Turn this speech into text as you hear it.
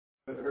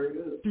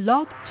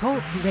Blog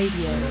Talk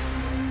Radio.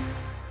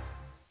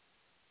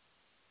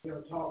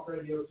 Talk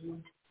radio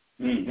too?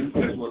 Mm-hmm.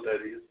 That's what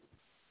that is.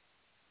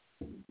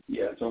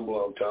 Yeah, it's on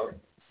Blog Talk.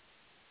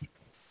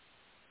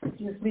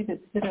 Just leave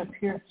it sit up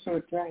here so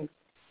it dries.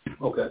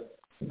 Okay.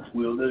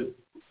 Will do.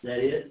 Is that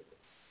it?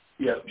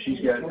 Yeah, she's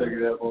got it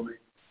figured out for me.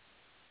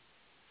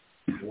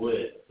 Well,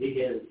 he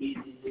has an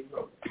easy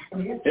zero.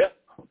 Yeah.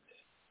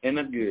 And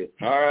that's good.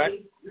 All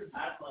right.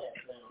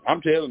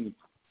 I'm telling you,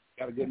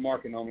 got a good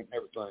marking on it and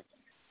everything.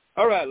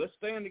 All right, let's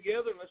stand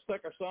together and let's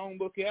take our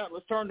songbook out.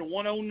 Let's turn to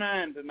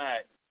 109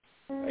 tonight.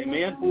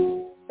 Amen.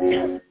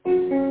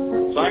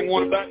 Sing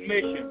one about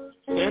mission.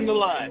 Send the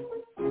light.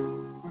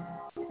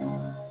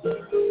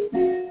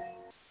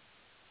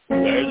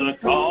 There's a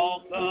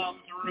call comes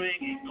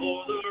ringing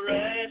o'er the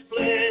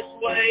restless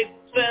waves.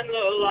 Send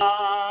the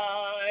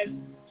light.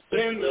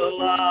 Send the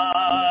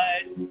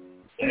light.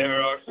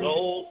 There are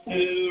souls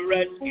to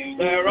rescue.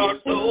 There are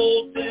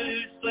souls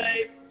to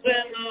save.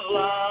 Send the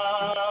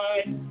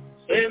light.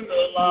 Send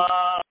the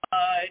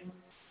light.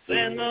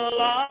 Send the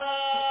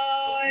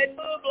light.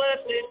 The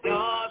blessed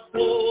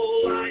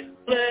gospel light.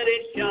 Let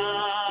it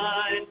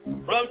shine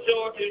from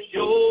shore to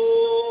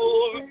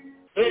shore.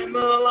 Send the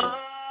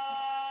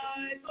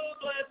light. The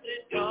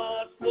blessed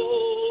gospel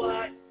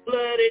light.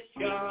 Let it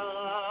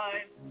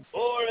shine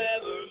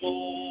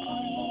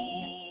forevermore.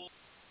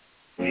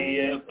 We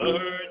have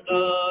heard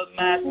the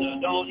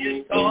Macedonian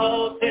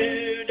call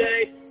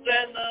today.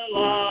 Send the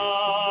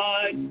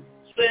light,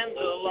 send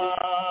the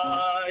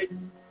light,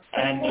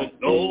 and the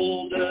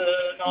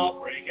golden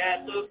offering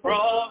at the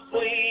cross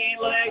we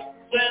lay.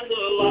 Send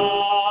the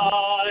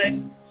light,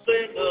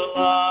 send the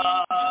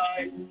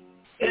light,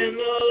 send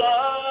the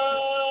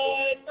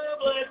light, the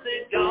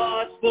blessed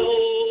gospel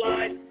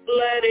light.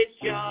 Let it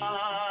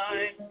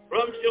shine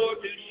from shore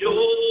to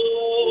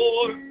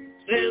shore.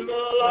 Send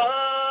the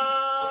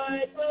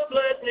light, the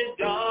blessed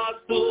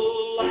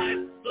gospel light.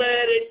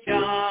 Let it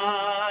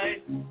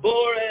shine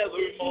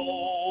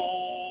forevermore.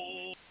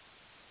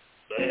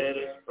 Let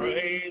us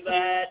pray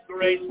that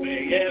grace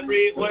may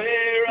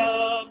everywhere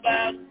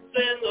abound.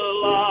 Send the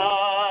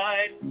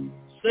light,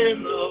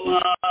 send the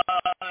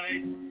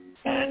light,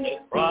 and the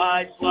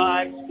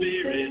Christ-like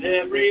spirit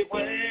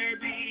everywhere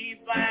be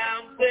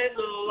found. Send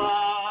the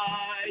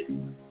light,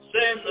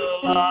 send the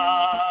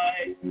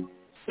light,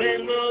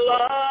 send the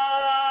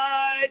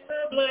light,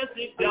 the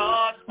blessed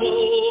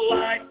gospel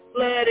light.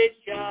 Let it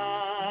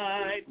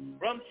shine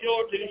from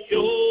shore to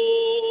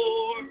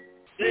shore.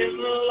 Send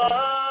the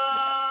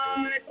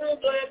light, the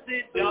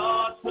blessed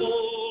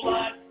gospel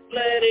light.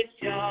 Let it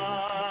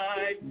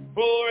shine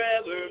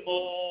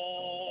forevermore.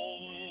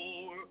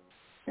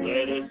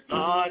 Let us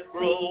not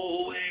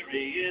grow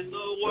weary in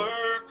the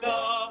work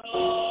of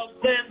love.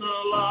 Send the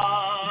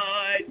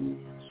light,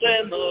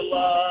 send the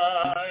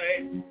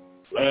light.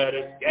 Let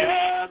us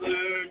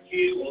gather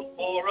jewels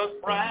for a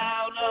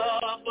crown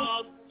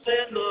above.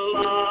 Send the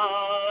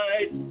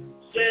light,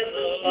 send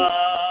the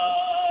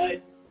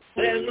light,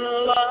 send the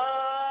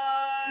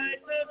light,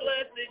 the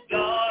blessed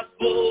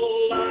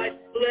gospel light.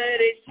 Let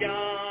it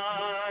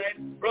shine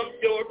from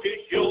shore to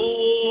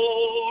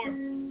shore.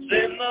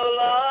 Send the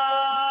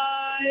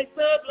light,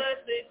 the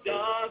blessed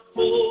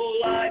gospel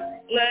light.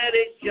 Let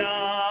it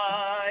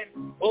shine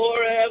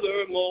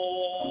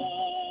forevermore.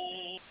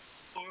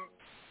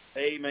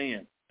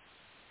 Amen.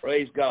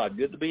 Praise God.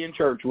 Good to be in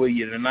church with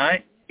you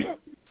tonight.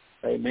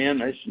 Amen.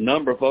 There's a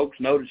number of folks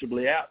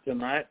noticeably out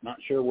tonight. Not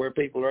sure where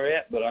people are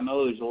at, but I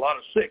know there's a lot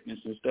of sickness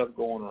and stuff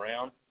going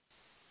around.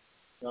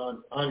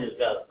 Anya's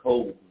got a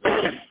cold.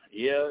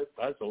 Yeah,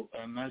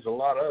 and there's a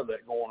lot of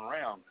that going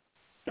around.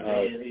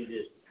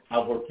 I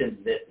worked him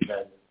to death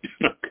today.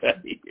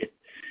 Okay.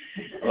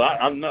 Well,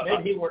 I'm not.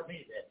 Maybe he worked me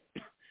to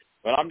death.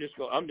 But I'm just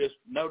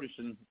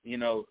noticing. You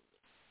know,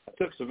 I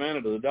took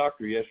Savannah to the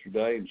doctor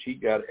yesterday, and she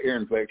got an ear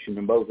infection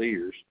in both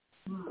ears,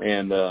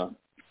 and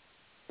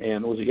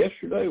was it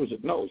yesterday?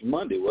 No, it was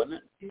Monday, wasn't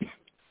it?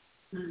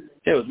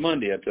 Yeah, it was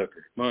Monday I took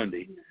her.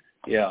 Monday.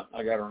 Yeah,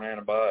 I got her on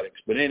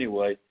antibiotics. But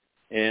anyway,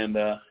 and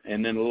then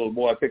the little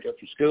boy I picked up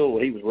from school,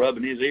 he was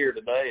rubbing his ear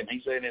today, and he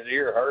said his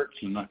ear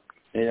hurts. And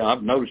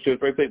I've noticed 2 or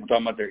 3 people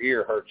talking about their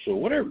ear hurts. So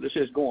whatever this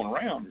is going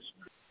around is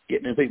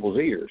getting in people's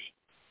ears.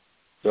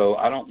 So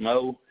I don't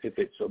know if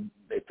it's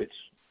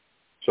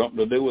something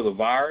to do with a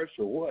virus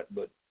or what,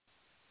 but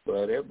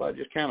everybody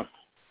just kind of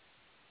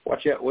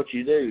watch out what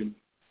you do.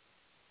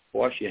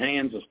 Wash your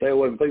hands and stay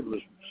away from people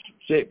that's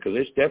sick, because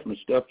there's definitely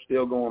stuff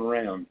still going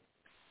around.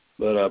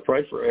 But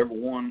pray for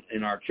everyone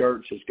in our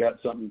church that's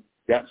got something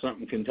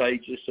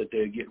contagious, that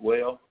they get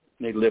well.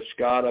 Need to lift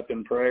Scott up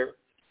in prayer.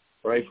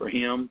 Pray for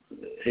him.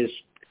 His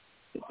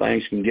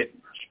things can get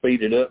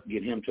speeded up,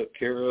 get him took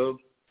care of.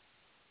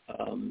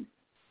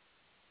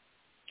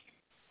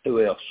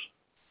 Who else?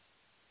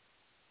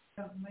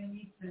 My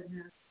niece that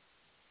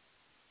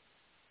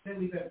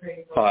we've been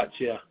praying for. Potts,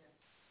 yeah.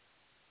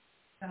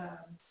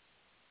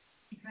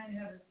 She kind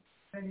of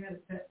had a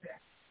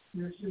setback.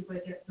 You know, she was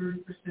like at 30%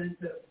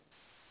 of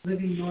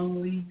living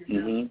normally.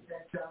 And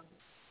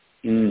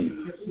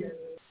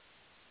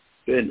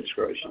Goodness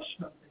gracious.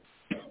 That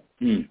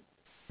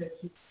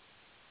she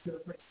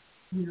feels like,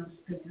 she's going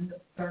to end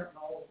up starting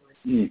all over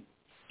again.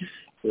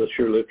 We'll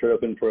sure lift her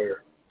up in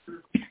prayer.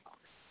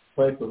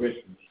 Pray for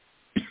Richard's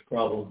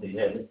problems he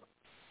had.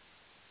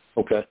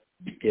 Okay.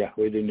 Yeah,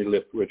 we do need to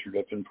lift Richard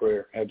up in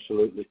prayer.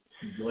 Absolutely.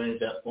 Joanne's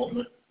got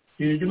appointment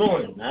Tuesday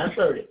morning,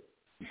 9:30.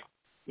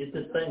 Get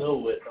this thing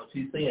over with.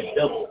 She's seeing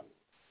double.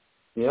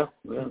 Yeah.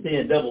 She's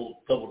seeing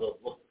double.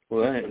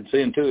 Well, I ain't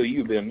seeing two of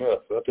you be enough.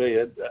 I'll tell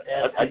you,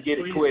 I'd get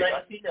it quick.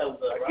 I'd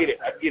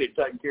get it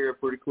taken care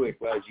of pretty quick,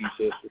 like you,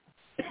 sister.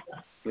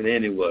 But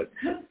anyway,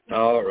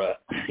 all right.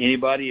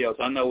 Anybody else?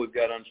 I know we've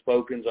got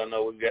unspokens. I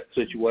know we've got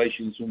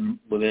situations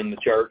within the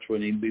church we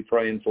need to be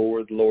praying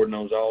for. The Lord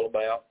knows all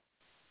about.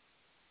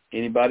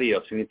 Anybody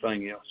else?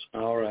 Anything else?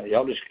 All right.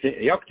 Y'all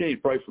continue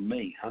to pray for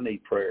me. I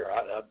need prayer.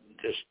 I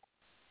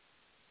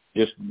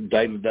just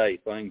day to day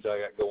things I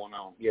got going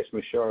on. Yes,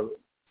 Miss Charlotte.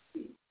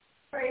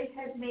 Pray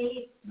for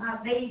me. My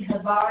knees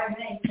have bothered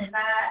me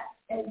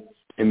tonight.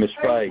 And Miss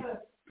Faye.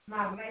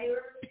 My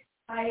mayor,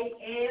 Faye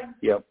M.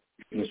 Yep,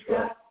 Miss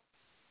Faye.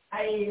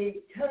 A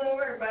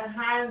tumor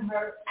behind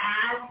her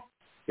eye.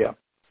 Yeah.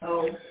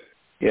 Oh.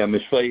 Yeah,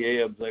 Miss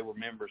Faye Ebbs, they were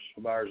members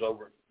of ours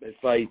over at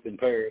Faith in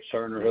Paris,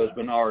 her and her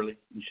husband Arlie.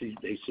 And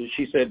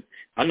she said,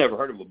 I never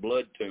heard of a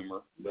blood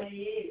tumor, but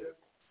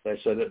they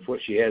said that's what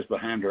she has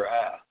behind her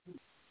eye.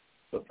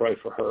 So pray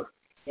for her.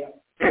 Yeah.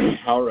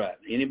 All right.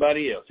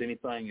 Anybody else?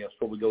 Anything else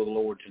before we go to the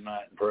Lord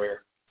tonight in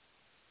prayer?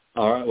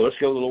 All right. Well, let's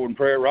go to the Lord in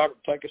prayer. Robert,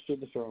 take us to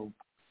the throne.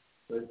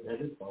 Church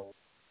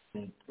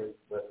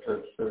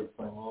service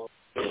playing all.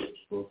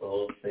 Supposed to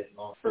all taking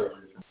on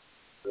prayers and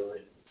really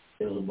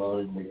heal the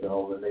body, make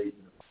all the needs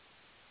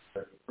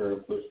and prayer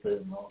push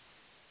them on.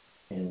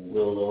 And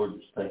will Lord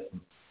just take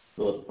them.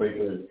 Lord, pray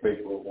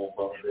for won't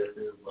bother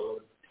their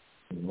Lord.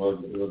 And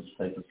Lord, will just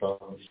take us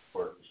on this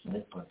work.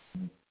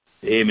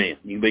 Amen.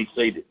 You can be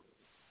seated.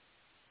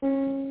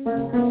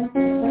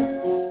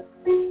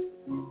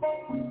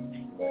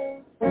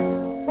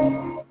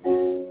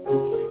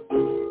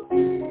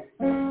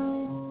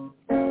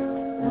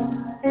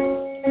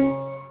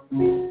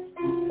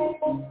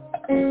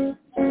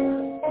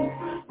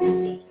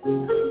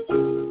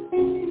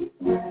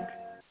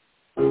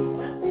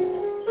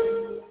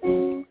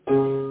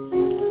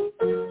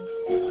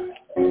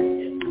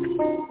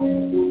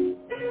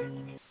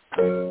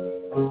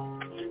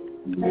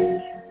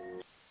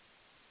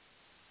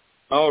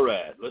 All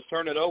right, let's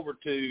turn it over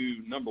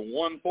to number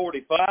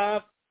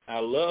 145. I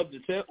love to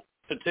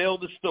tell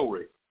the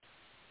story.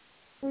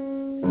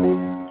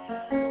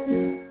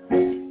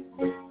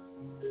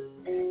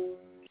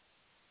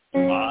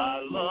 I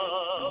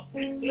love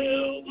to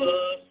tell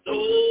the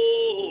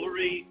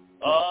story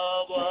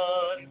of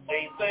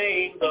unseen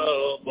things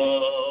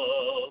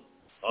above,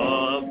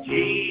 of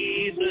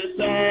Jesus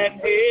and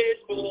His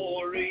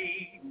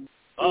glory,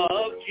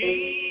 of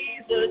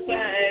Jesus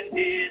and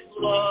His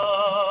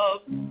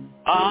love.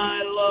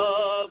 I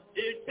love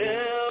to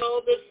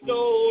tell the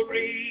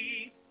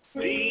story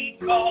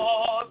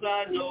because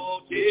I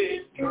know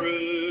 'tis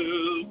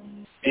true.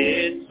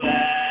 It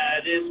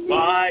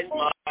satisfies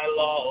my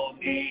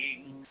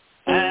longing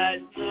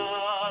as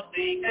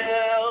nothing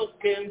else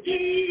can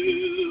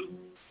do.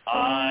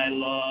 I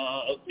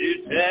love to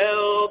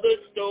tell the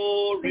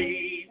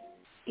story,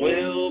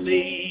 will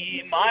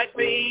be my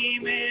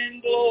theme in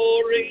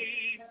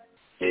glory,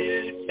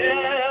 to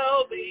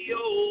tell the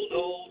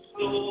old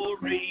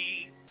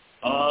story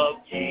of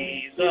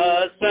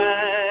Jesus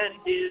and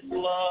His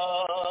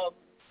love.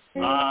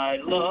 I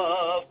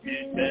love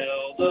to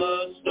tell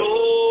the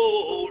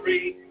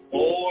story,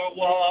 for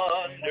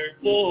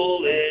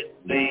wonderful it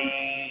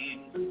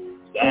seems,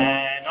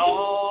 than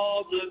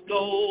all the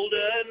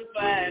golden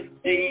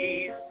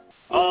fancies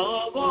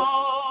of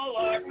all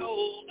our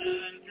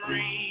golden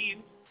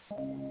dreams.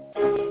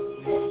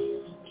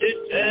 To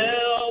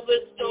tell the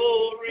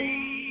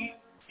story,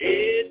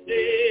 it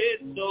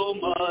did so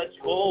much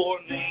for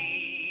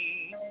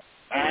me,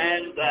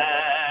 and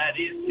that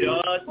is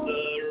just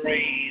the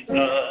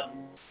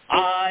reason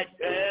I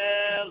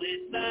tell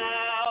it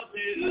now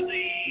to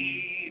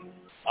thee.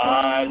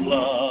 I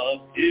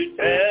love to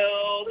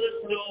tell the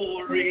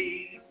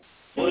story,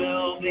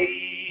 will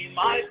be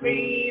my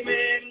theme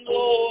in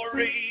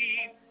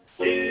glory,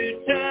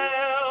 to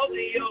tell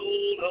the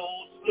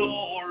old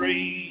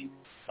story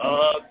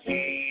of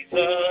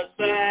Jesus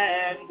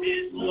and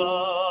His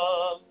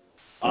love.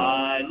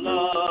 I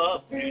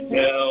love to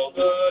tell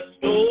the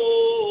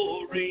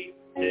story,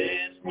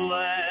 this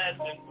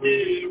blessing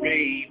to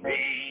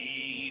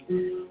repeat.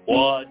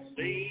 What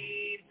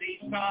seems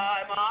each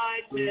time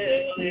I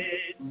tell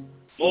it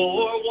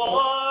more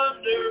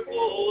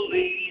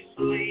wonderfully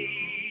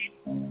sweet.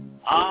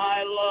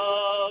 I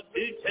love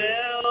to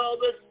tell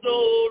the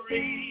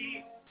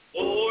story,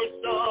 for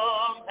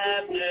some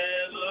have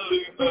never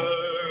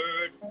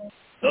heard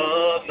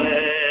the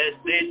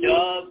message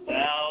of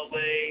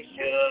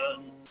salvation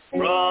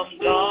from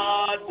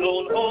God's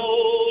own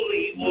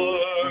holy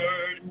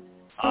word.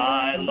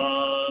 I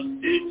love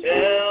to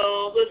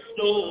tell the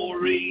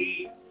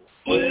story,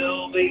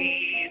 will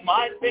be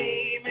my theme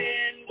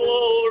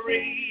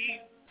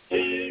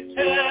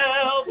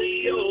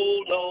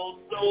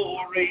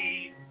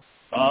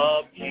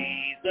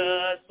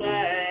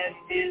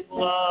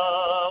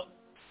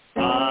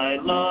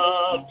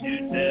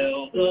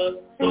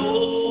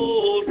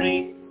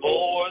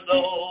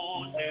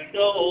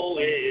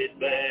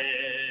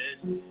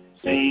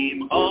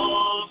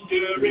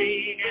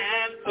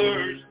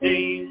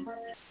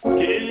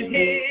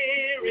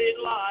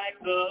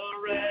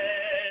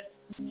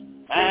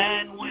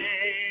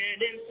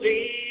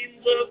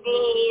of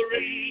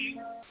glory.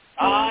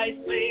 I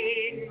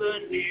sing the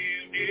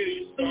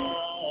new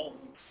song.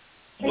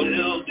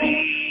 Will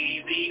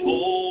be the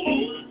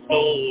old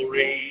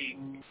story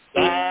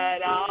that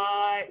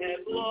I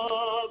have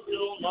loved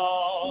so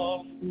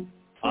long.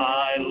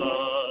 I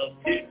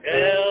love to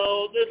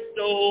tell the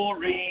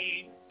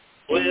story.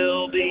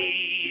 Will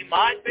be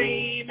my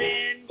theme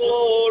in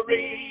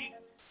glory,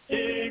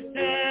 to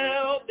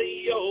tell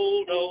the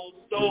old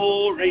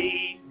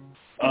story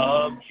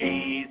of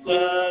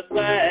Jesus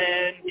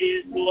and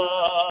his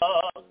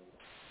love.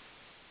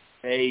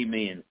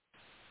 Amen.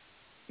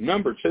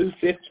 Number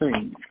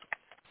 215.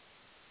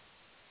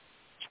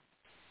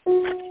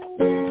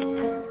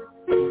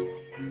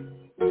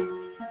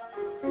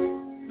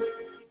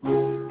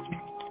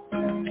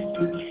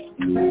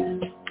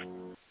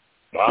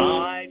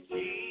 My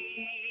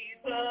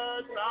Jesus,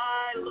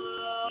 I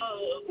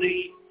love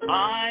thee.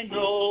 I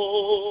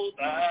know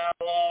thou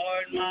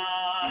art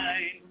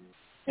mine.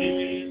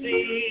 To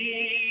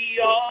thee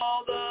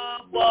all the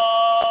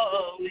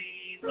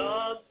follies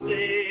of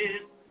sin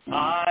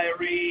I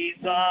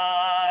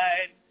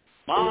resign.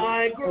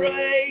 My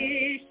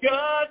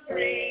gracious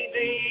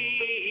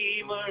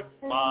Redeemer,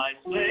 my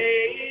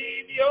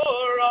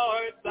Savior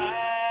art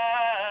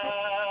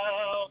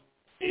thou.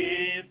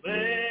 If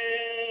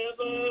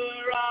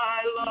ever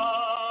I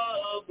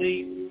love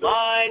thee,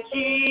 my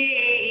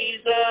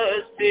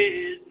Jesus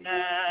is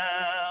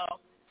now.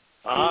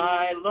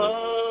 I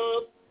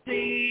love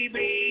thee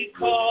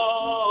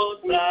because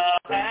thou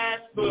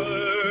hast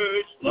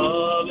first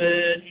loved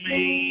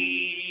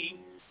me,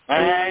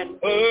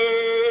 and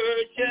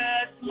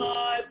purchased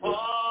my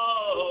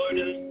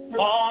pardon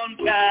on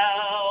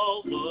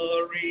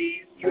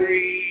Calvary's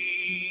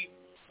tree.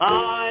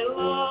 I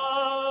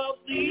love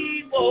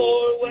thee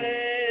for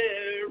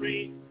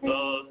wearing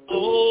the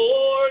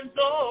thorns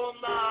on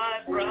thy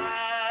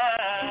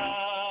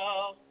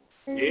brow.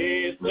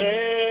 If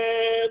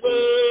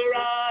ever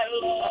I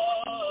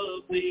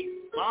love thee,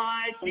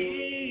 my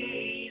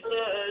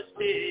Jesus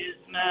is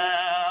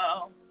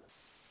now.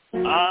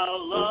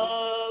 I'll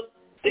love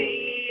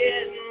thee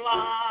in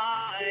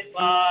life,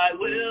 I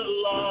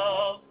will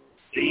love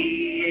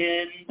thee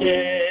in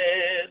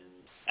death,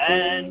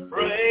 and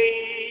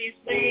praise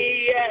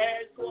thee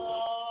as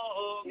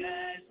long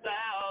as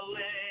thou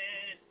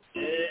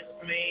lendest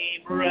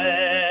me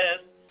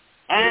breath,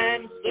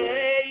 and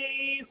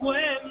say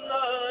when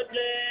the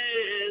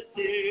death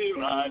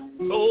here I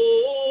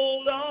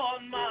cold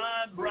on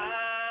my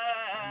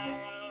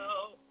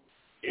brow,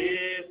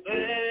 if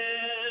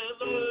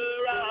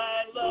ever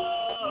I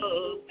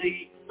love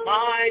thee,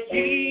 my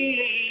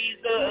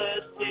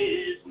Jesus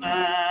is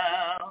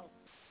now.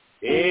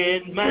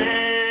 In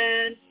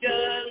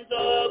mansions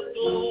of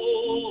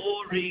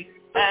glory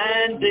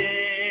and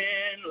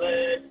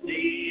endless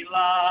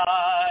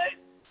delight,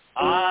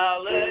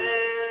 I'll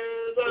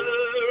ever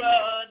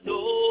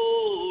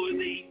adore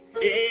thee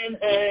in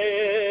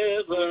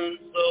heaven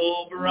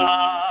so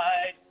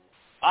bright.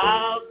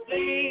 I'll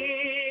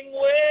sing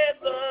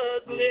with a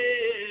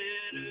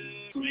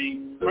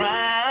glittering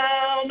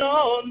crown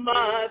on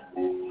my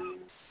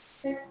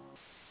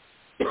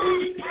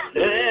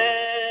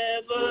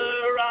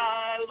ever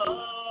I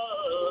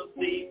love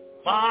thee,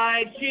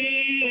 my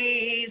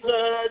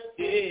Jesus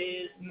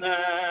is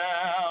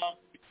now.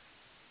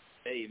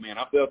 Amen.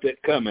 I felt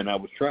it coming. I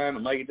was trying to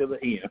make it to the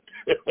end.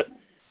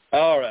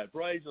 All right.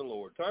 Praise the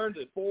Lord. Turn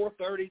to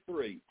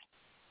 433.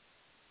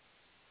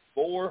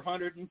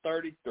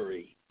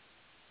 433.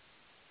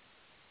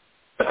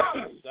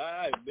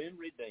 I have been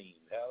redeemed.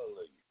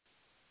 Hallelujah.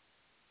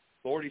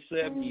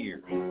 47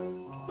 years.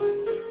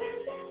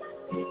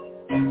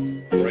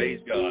 Praise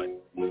God.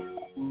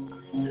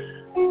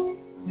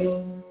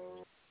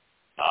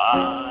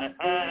 I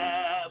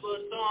have a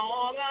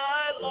song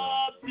I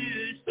love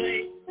to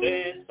sing,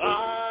 since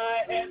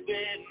I have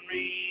been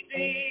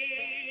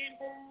redeemed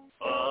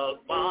of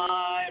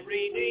my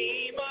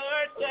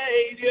Redeemer,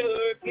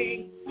 Savior,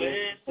 King,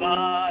 since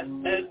I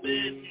have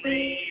been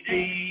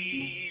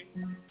redeemed,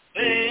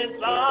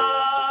 since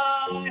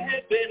I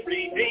have been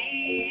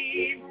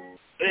redeemed,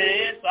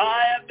 since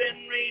I have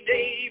been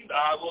redeemed,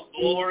 I will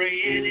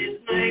glory in his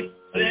name.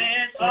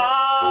 Since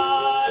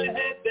I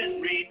have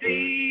been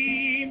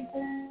redeemed,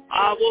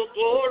 I will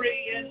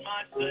glory in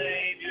my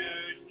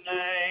Savior's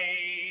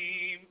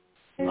name.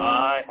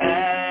 I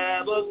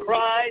have a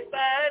Christ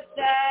that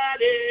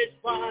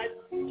satisfies,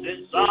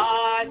 since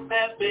I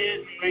have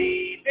been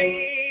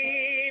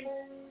redeemed.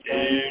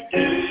 To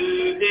do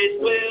his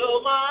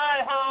will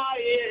my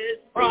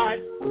highest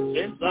prize,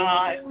 since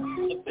I have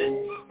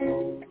been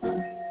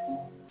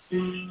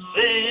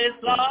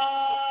since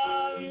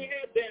I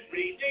have been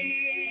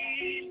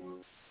redeemed,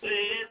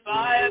 since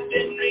I have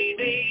been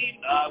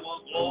redeemed, I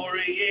will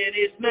glory in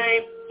his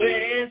name.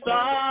 Since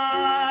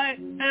I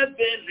have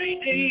been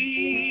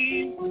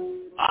redeemed,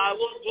 I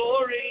will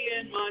glory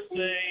in my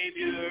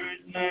Savior's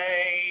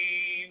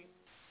name.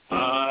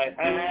 I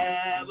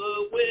have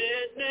a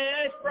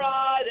witness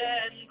bright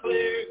and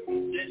clear,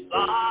 since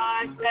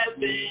I have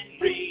been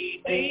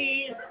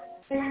redeemed.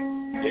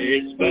 To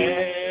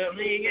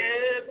dispelling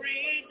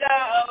every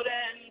doubt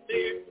and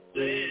fear,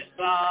 since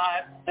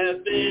I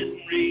have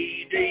been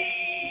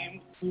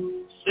redeemed.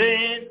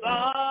 Since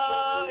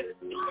I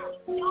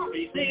have been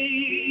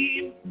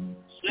redeemed,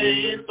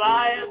 since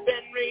I have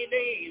been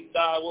redeemed,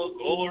 I will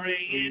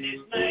glory in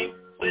His name.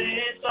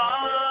 Since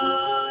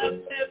I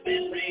have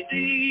been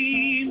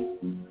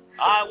redeemed,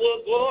 I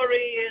will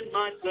glory in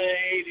my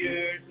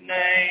Savior's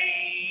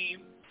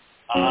name.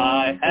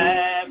 I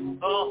have a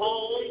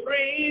home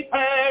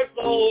prepared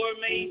for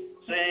me,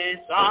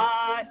 since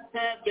I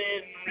have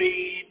been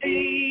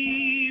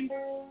redeemed,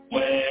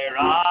 where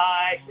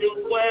I shall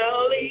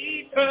dwell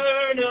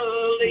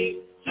eternally,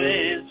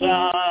 since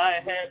I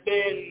have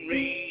been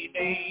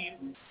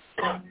redeemed.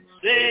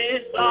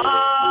 Since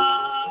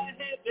I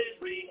have been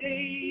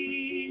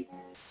redeemed,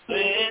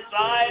 since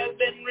I have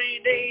been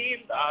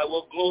redeemed, I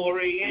will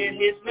glory in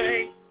His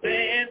name.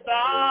 Since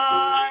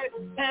I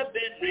have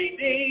been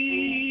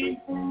redeemed,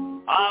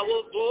 I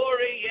will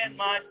glory in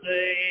my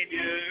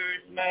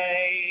Savior's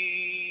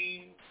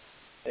name.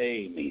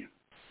 Amen.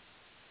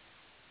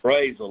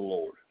 Praise the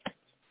Lord.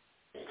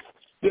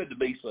 Good to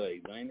be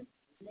saved, ain't it?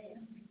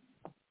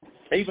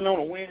 Even on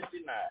a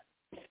Wednesday night.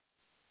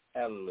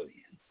 Hallelujah.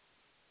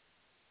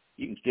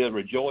 You can still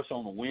rejoice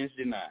on a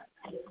Wednesday night.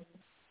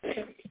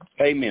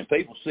 Amen.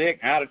 People sick,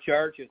 out of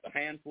church, it's a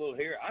handful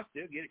here. I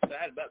still get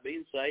excited about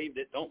being saved.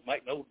 It don't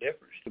make no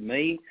difference to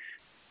me.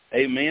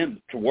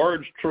 Amen. The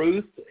word's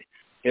truth.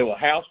 If a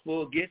house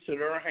full gets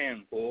it or a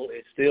handful,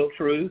 it's still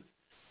truth,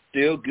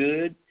 still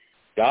good.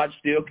 God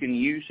still can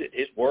use it.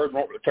 His word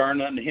won't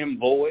return unto Him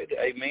void.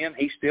 Amen.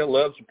 He still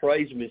loves the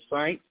praise of His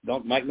saints.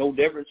 Don't make no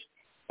difference.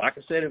 Like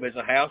I said, if it's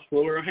a house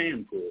full or a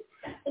handful,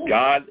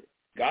 God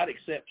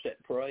accepts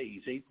that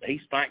praise.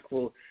 He's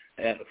thankful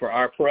for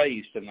our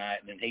praise tonight,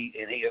 and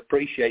he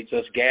appreciates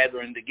us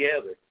gathering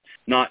together,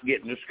 not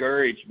getting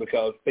discouraged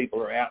because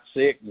people are out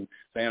sick and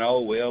saying,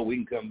 "Oh well, we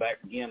can come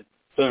back again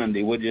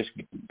Sunday. We'll just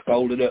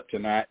fold it up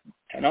tonight."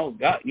 And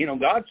God's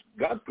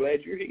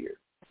glad you're here.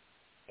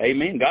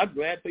 Amen. God's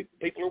glad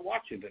people are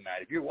watching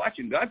tonight. If you're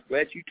watching, God's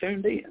glad you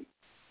tuned in,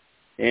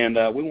 and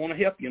we want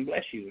to help you and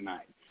bless you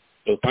tonight.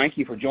 So thank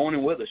you for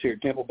joining with us here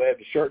at Temple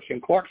Baptist Church in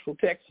Clarksville,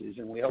 Texas,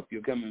 and we hope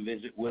you'll come and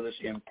visit with us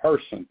in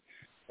person.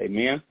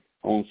 Amen.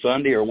 On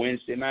Sunday or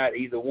Wednesday night,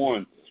 either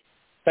one.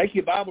 Take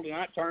your Bible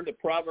tonight, turn to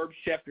Proverbs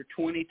chapter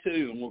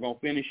 22, and we're going to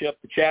finish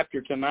up the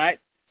chapter tonight.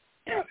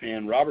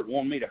 And Robert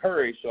wanted me to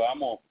hurry, so I'm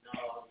going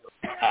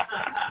to...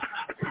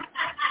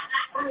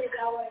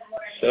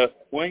 So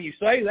when you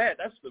say that,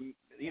 that's the,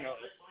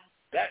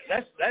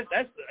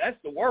 that's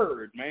the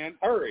word, man.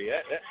 Hurry.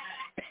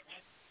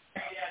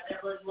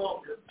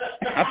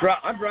 I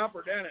drop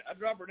her down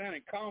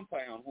in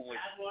compound when we...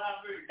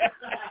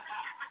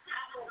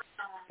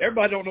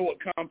 Everybody don't know what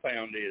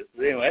compound is.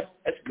 Anyway,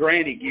 that's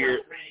granny gear.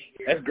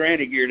 That's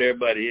granny gear to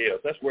everybody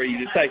else. That's where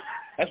you take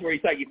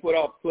your foot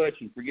off the clutch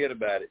and forget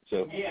about it.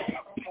 So,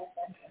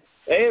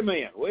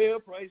 amen. Well,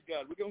 praise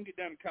God. We're gonna get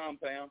down to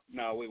compound.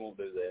 No, we won't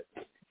do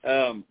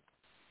that.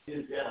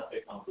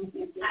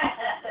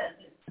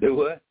 Do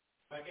what?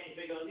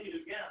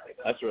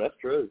 That's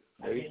true.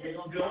 There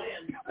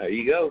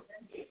you go.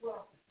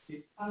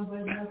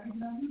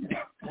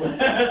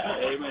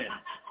 Amen.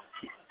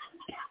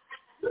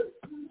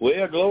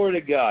 Well, glory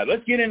to God.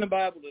 Let's get in the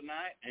Bible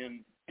tonight,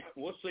 and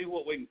we'll see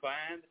what we can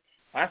find.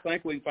 I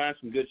think we can find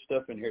some good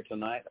stuff in here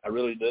tonight. I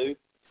really do.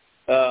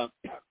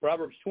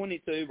 Proverbs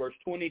 22, verse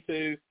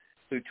 22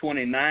 through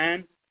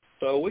 29.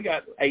 So we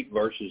got 8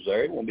 verses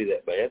there. It won't be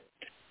that bad.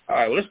 All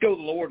right, well, let's go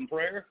to the Lord in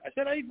prayer. I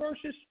said 8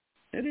 verses?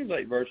 It is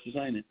 8 verses,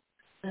 ain't it?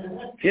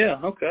 Yeah,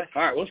 okay.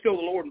 All right, well, let's go to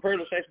the Lord in prayer.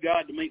 Let's ask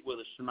God to meet with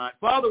us tonight.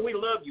 Father, we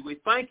love you. We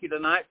thank you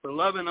tonight for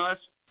loving us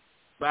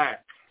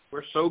back.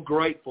 We're so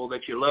grateful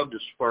that you loved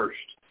us first,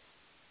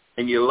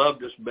 and you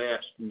loved us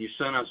best, and you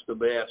sent us the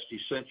best. You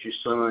sent your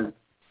Son.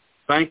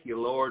 Thank you,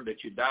 Lord,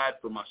 that you died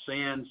for my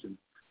sins,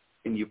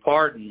 and you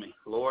pardoned me,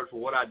 Lord, for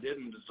what I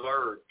didn't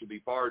deserve to be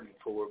pardoned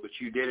for, but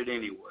you did it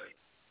anyway.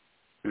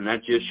 And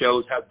that just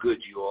shows how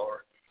good you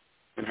are,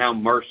 and how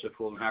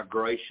merciful and how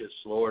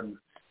gracious, Lord,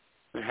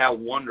 and how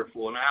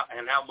wonderful, and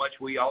how much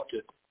we ought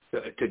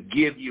to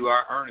give you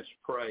our earnest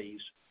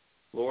praise.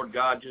 Lord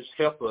God, just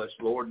help us,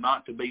 Lord,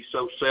 not to be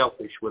so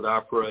selfish with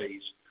our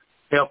praise.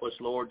 Help us,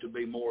 Lord, to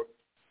be more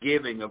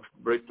giving of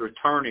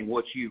returning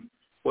what you've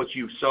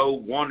so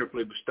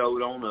wonderfully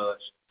bestowed on us.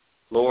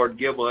 Lord,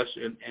 give us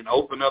and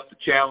open up the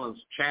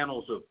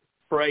channels of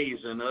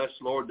praise in us,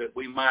 Lord, that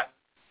we might,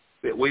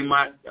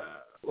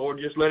 Lord,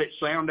 just let it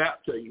sound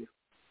out to you.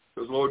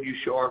 Because, Lord, you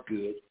sure are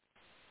good.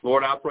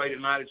 Lord, I pray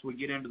tonight as we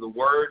get into the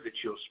Word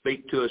that you'll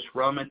speak to us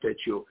from it, that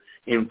you'll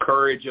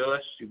encourage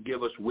us, you'll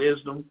give us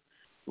wisdom,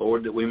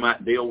 Lord, that we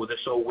might deal with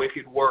this old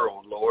wicked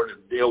world, Lord,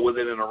 and deal with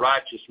it in a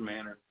righteous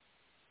manner.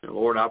 And,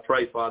 Lord, I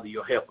pray, Father,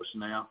 you'll help us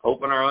now.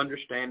 Open our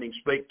understanding.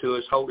 Speak to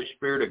us. Holy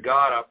Spirit of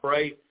God, I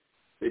pray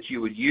that you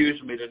would use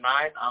me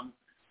tonight.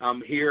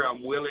 I'm here.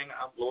 I'm willing.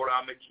 Lord,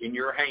 I'm in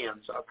your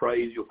hands. I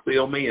pray you'll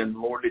fill me, and,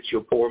 Lord, that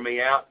you'll pour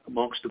me out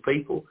amongst the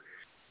people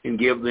and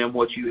give them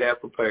what you have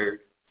prepared.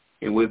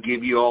 And we'll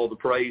give you all the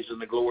praise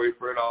and the glory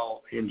for it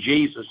all. In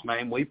Jesus'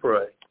 name we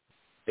pray.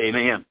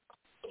 Amen.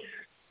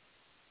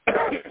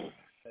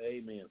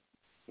 Amen.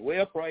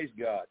 Well, praise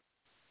God.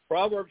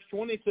 Proverbs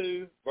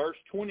 22, verse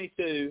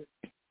 22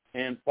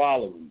 and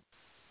following.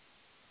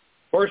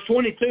 Verse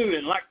 22,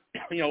 and like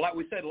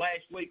we said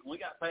last week, when we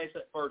got past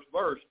that first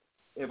verse,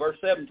 in verse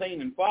 17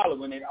 and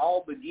following, it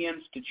all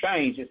begins to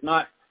change. It's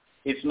not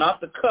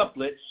the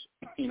couplets,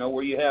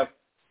 where you have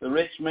the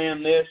rich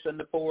man this and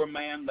the poor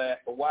man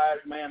that, the wise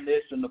man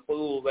this and the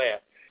fool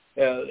that.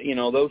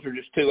 Those are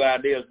just two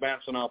ideas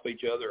bouncing off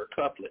each other, or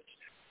couplets.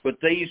 But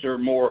these are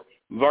more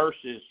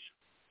verses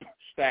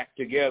stacked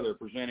together,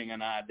 presenting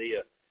an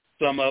idea.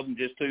 Some of them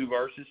just two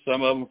verses,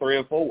 some of them 3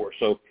 or 4.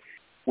 So,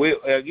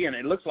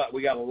 it looks like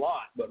we got a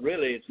lot, but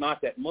really it's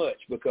not that much,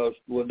 because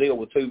we'll deal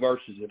with 2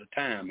 verses at a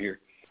time here.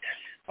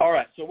 All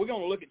right, so we're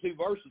going to look at 2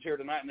 verses here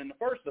tonight. And then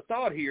the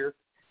thought here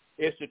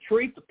is to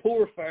treat the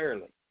poor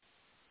fairly.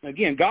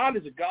 Again, God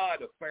is a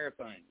God of fair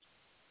things.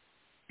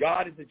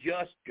 God is a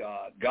just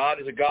God. God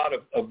is a God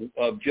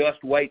of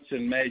just weights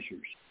and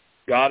measures.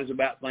 God is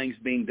about things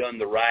being done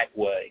the right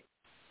way.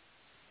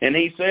 And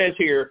he says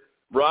here,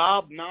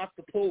 rob not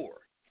the poor,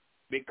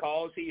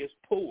 because he is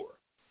poor.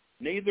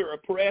 Neither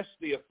oppress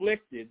the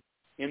afflicted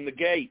in the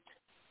gate.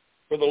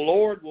 For the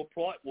Lord will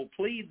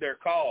plead their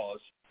cause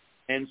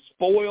and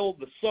spoil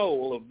the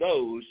soul of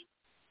those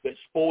that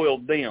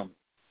spoiled them.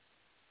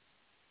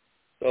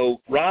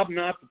 So rob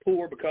not the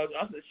poor, because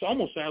it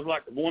almost sounds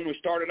like the one we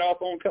started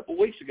off on a couple of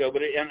weeks ago,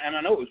 but and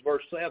I know it was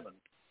verse 7,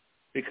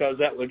 because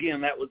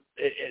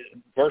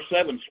verse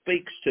 7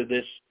 speaks to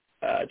this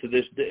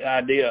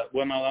idea.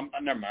 Well, no,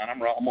 never mind.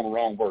 I'm on the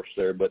wrong verse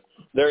there, but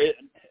there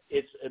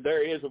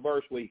is a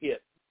verse we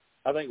hit.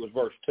 I think it was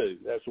verse 2.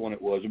 That's the one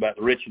it was, about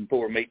the rich and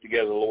poor meet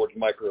together, the Lord's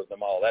maker of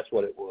them all. That's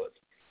what it was.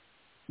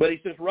 But he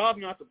says, rob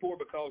not the poor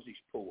because he's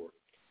poor.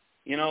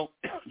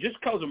 Just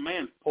because a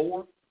man's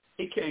poor,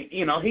 he can't,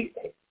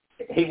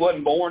 he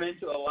wasn't born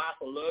into a life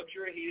of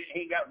luxury. He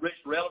ain't got rich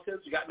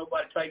relatives. He got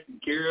nobody taking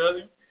care of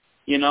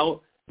him,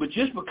 But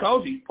just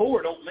because he's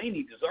poor don't mean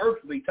he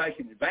deserves to be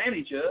taken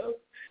advantage of.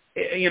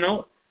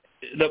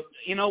 The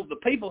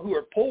people who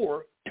are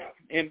poor,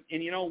 and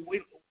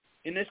we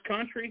in this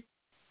country,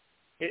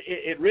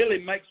 it really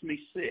makes me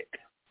sick.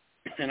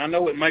 And I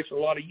know it makes a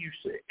lot of you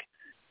sick.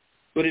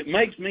 But it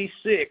makes me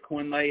sick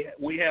when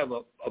we have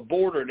a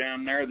border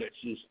down there that's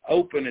as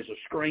open as a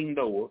screen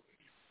door.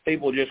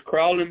 People just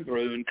crawling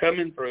through and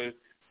coming through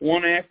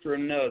one after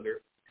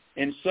another.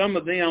 And some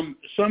of them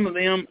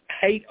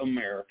hate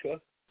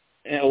America.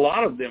 And a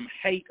lot of them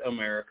hate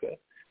America.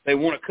 They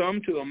want to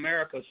come to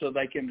America so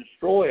they can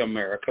destroy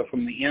America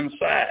from the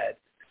inside.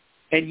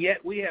 And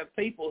yet we have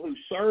people who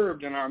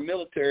served in our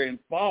military and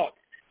fought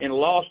and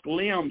lost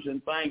limbs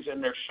and things,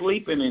 and they're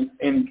sleeping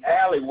in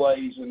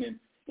alleyways and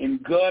in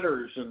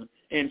gutters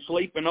and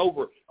sleeping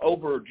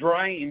over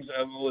drains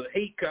with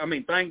heat,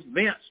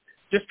 vents,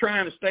 just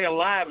trying to stay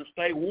alive and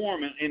stay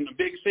warm in the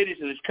big cities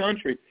of this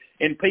country.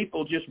 And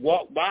people just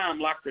walk by them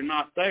like they're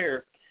not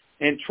there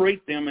and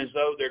treat them as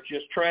though they're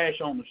just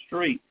trash on the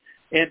street,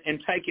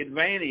 and take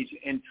advantage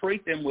and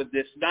treat them with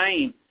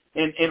disdain.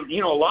 And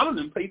a lot of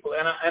them people,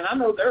 and I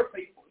know there are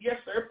people, yes,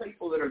 there are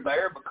people that are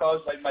there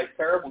because they made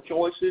terrible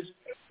choices,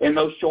 and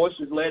those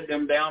choices led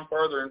them down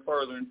further and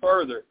further and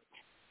further.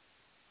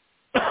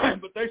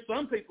 But there's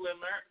some people in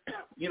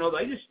there,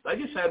 they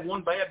just had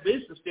one bad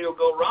business deal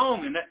go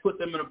wrong, and that put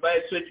them in a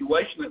bad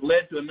situation that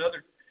led to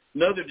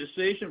another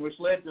decision, which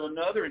led to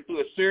another, and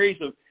through a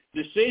series of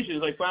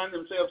decisions, they find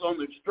themselves on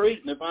the street,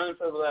 and they find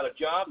themselves without a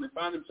job, and they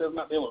find themselves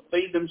not being able to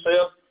feed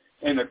themselves,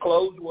 and their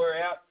clothes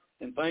wear out,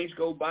 and things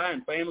go by,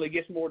 and family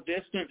gets more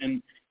distant,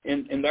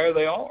 and there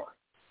they are.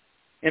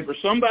 And for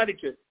somebody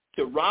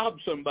to rob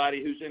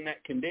somebody who's in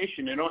that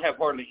condition and don't have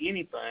hardly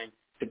anything,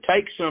 to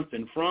take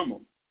something from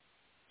them,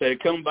 to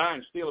come by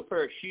and steal a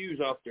pair of shoes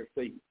off their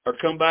feet, or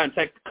come by and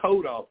take the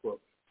coat off of them,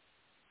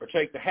 or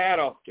take the hat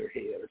off their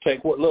head, or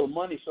take what little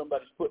money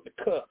somebody's put in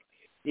the cup.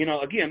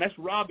 Again, that's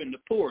robbing the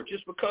poor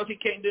just because he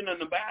can't do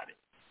nothing about it.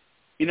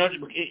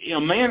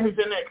 A man who's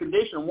in that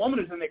condition, a woman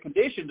who's in that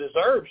condition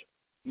deserves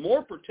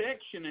more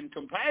protection and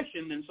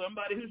compassion than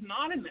somebody who's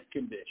not in that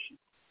condition.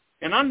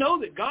 And I know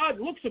that God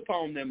looks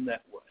upon them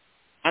that way.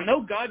 I know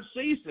God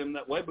sees them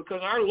that way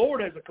because our Lord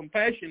has a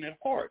compassionate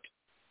heart.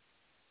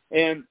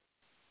 And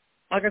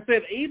like I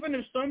said, even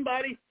if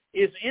somebody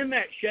is in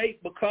that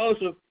shape because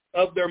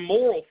of their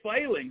moral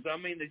failings,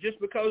 just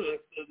because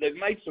they've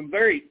made some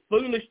very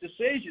foolish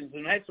decisions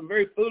and had some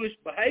very foolish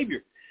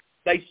behavior,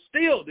 they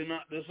still do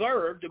not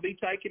deserve to be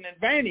taken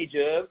advantage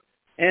of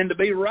and to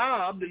be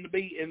robbed and to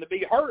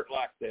be hurt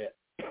like that.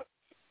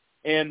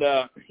 And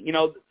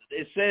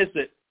it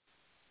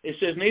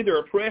says neither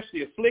oppress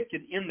the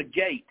afflicted in the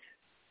gate.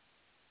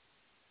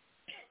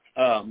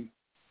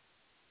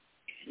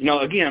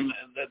 Again,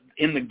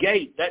 in the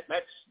gate, that's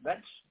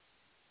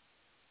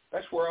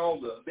where all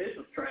the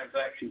business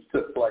transactions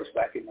took place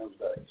back in those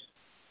days.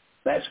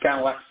 That's kind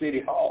of like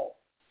City Hall.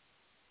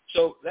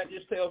 So that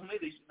just tells me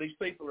these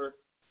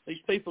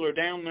people are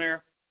down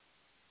there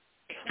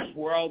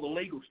where all the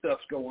legal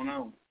stuff's going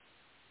on.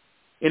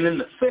 And in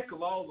the thick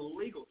of all the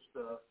legal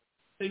stuff,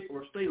 people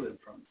are stealing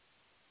from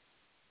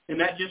it. And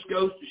that just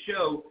goes to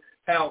show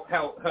how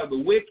the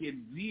wicked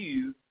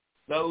view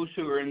those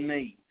who are in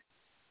need.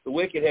 The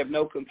wicked have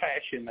no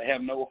compassion. They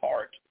have no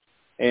heart.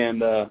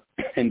 And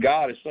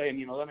God is saying,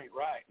 that ain't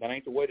right. That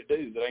ain't the way to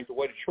do. That ain't the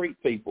way to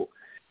treat people.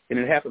 And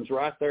it happens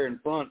right there in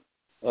front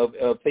of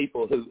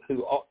people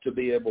who ought to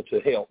be able to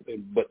help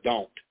but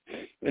don't.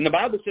 And the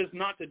Bible says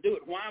not to do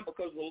it. Why?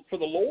 Because for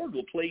the Lord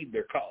will plead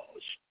their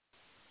cause.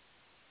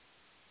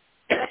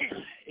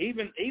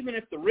 Even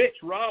if the rich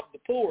rob the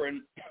poor,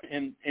 and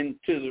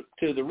to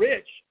the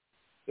rich,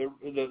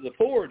 the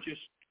poor are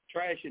just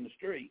trash in the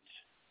streets.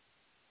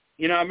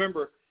 I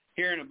remember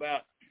hearing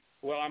about,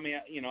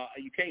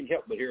 you can't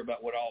help but hear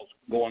about what all's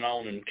going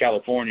on in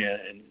California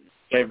and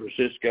San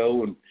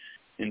Francisco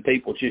and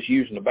people just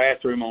using the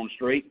bathroom on the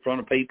street in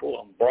front of people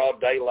on broad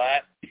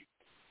daylight,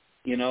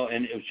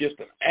 and it was just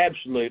an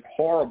absolute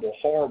horrible,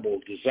 horrible,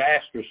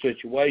 disastrous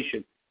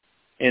situation.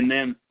 And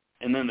then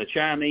the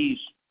Chinese,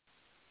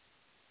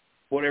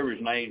 whatever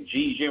his name,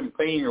 Xi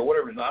Jinping or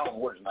whatever, I don't know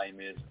what his name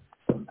is,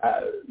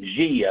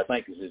 Xi, I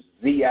think is his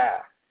Z-I,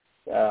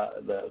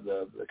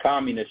 the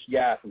communist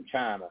guy from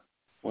China,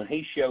 when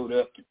he showed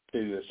up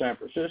to San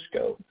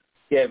Francisco,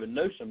 Gavin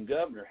Newsom,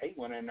 governor, he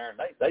went in there and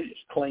they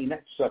just cleaned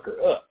that sucker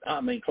up.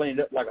 I mean, cleaned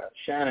it up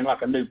shining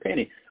like a new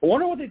penny. I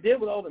wonder what they did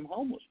with all them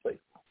homeless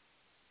people.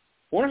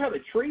 I wonder how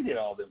they treated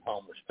all them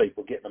homeless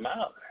people, getting them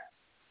out of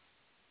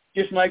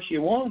there. Just makes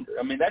you wonder.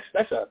 I mean,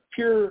 that's a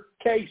pure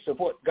case of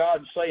what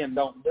God's saying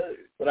don't do.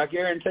 But I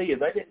guarantee you,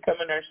 they didn't come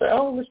in there and say,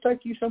 let's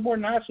take you somewhere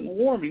nice and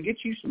warm and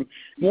get you some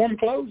warm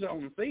clothes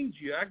on and feed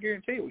you. I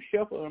guarantee it was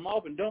shuffling them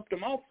off and dumped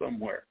them off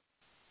somewhere.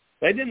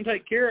 They didn't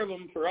take care of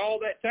them for all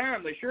that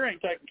time. They sure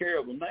ain't taking care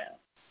of them now.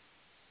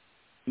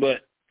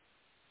 But,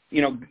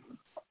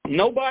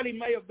 nobody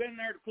may have been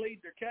there to plead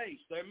their case.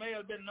 There may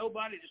have been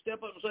nobody to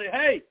step up and say,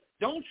 hey,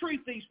 don't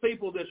treat these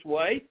people this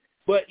way.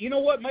 But you know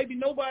what? Maybe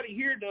nobody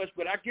here does,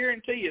 but I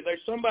guarantee you there's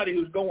somebody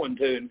who's going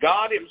to, and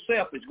God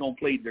himself is going to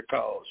plead their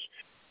cause.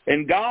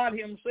 And God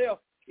himself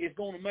is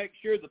going to make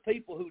sure the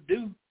people who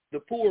do the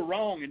poor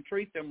wrong and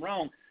treat them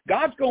wrong,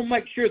 God's going to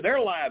make sure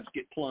their lives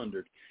get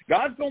plundered.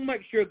 God's going to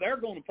make sure they're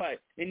going to pay.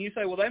 And you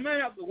say, well,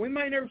 we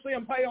may never see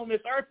them pay on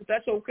this earth, but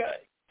that's okay.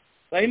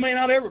 They may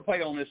not ever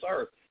pay on this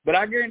earth. But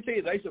I guarantee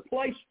you there's a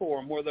place for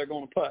them where they're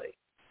going to pay.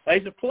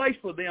 There's a place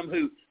for them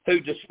who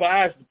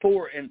despise the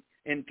poor and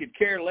could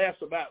care less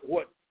about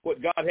what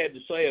God had to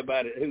say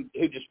about it,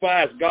 who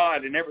despise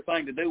God and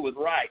everything to do with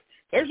right.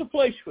 There's a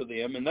place for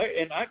them, and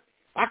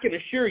I can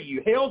assure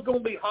you, hell's going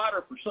to be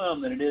hotter for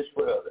some than it is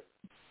for others.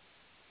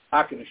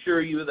 I can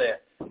assure you of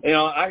that.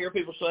 I hear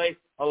people say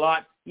a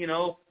lot,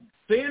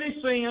 sin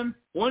is sin,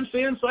 one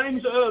sin same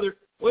as the other.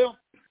 Well,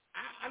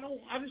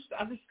 I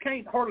just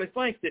can't hardly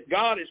think that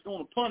God is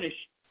going to punish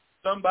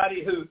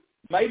somebody who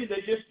maybe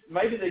they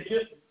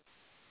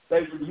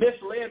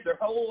misled their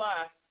whole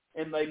life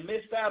and they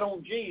missed out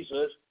on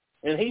Jesus,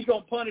 and he's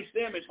going to punish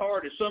them as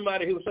hard as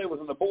somebody who, say, was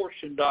an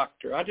abortion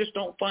doctor. I just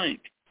don't think.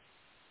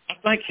 I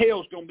think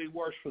hell's going to be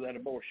worse for that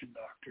abortion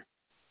doctor.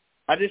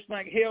 I just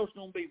think hell's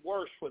going to be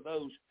worse for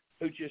those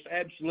who just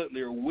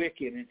absolutely are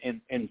wicked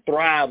and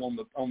thrive on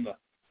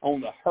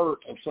the hurt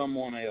of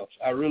someone else.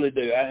 I really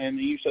do. And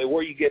you say,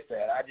 where you get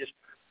that?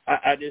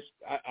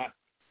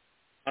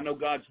 I know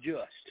God's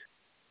just.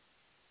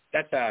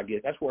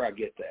 That's where I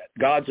get that.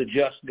 God's a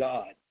just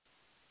God.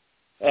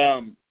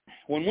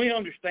 When we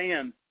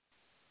understand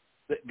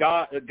that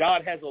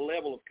God has a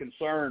level of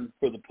concern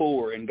for the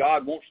poor and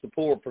God wants the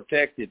poor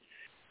protected,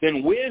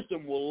 then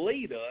wisdom will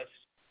lead us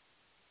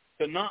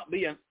to not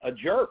be a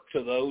jerk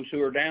to those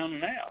who are down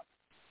and out.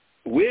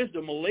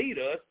 Wisdom will lead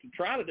us to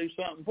try to do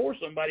something for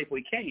somebody if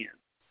we can,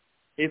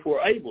 if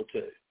we're able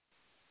to.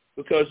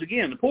 Because,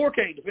 again, the poor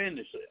can't defend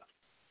themselves.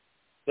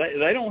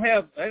 They don't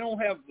have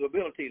the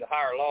ability to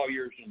hire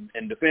lawyers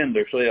and defend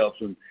themselves,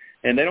 and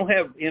they don't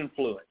have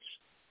influence,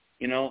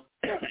 and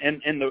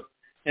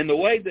the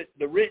way that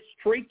the rich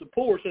treat the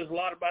poor says a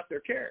lot about their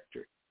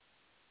character.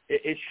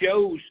 It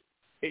shows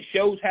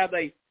how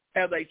they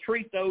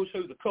treat those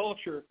who the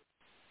culture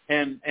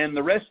and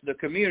the rest of the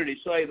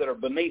community say that are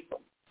beneath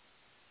them.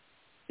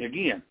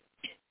 Again,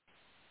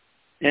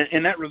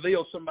 and that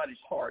reveals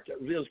somebody's heart. That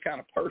reveals the kind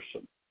of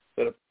person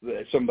that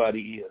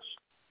somebody is.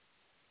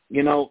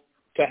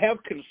 To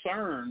have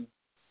concern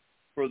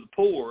for the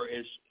poor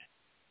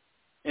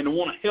and to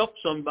want to help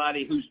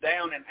somebody who's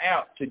down and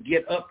out to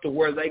get up to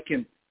where they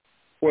can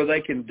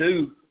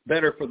do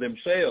better for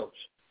themselves.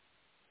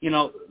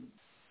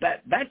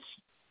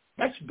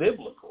 That's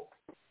biblical.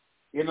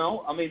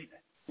 I mean,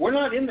 we're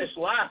not in this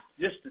life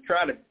just to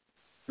try to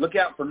look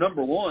out for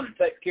number one and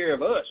take care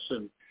of us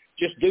and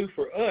just do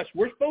for us.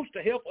 We're supposed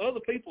to help other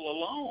people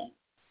along.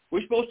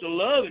 We're supposed to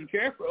love and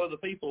care for other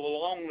people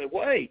along the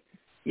way.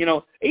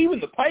 Even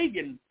the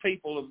pagan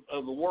people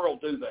of the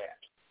world do that.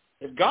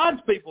 If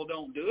God's people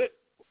don't do it,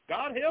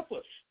 God help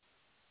us.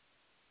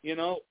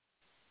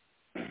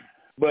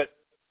 But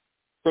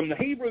from the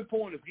Hebrew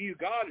point of view,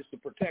 God is the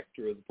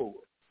protector of the poor.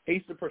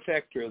 He's the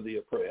protector of the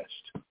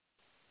oppressed.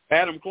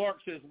 Adam Clark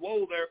says,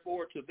 woe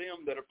therefore to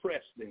them that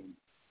oppress them,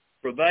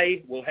 for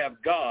they will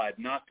have God,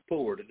 not the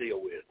poor, to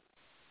deal with.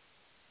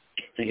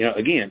 You know,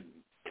 again,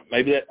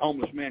 maybe that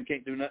homeless man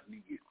can't do nothing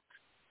to you,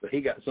 but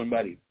he got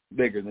somebody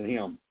bigger than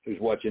him who's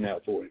watching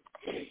out for him.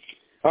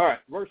 All right,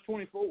 verse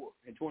 24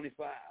 and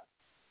 25.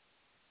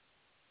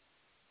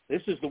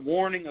 This is the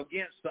warning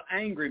against the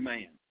angry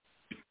man.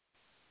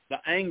 The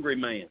angry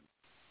man.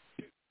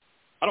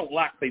 I don't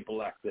like people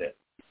like that.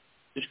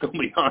 Just going to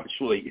be honest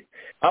with you.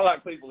 I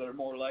like people that are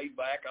more laid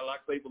back. I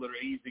like people that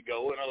are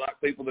easygoing. I like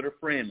people that are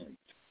friendly.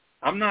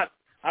 I'm not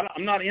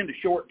into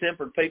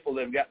short-tempered people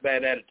that have got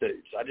bad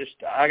attitudes.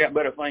 I got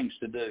better things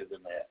to do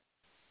than that.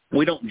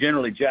 We don't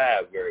generally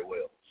jive very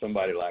well,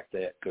 somebody like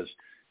that, because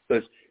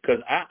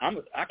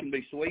I can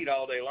be sweet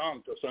all day long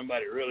until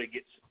somebody really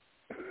gets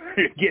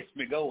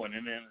me going,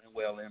 and then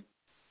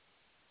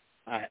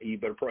you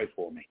better pray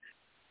for me.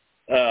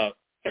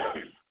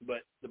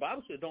 But the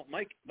Bible says don't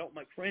make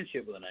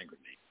friendship with an angry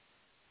man.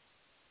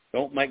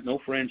 Don't make no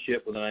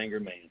friendship with an angry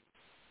man.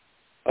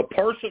 A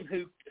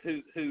person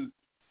who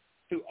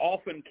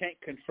often can't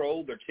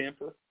control their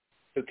temper,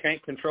 who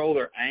can't control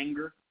their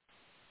anger,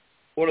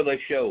 what are they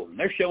showing?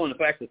 They're showing the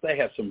fact that they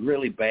have some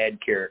really bad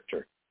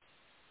character.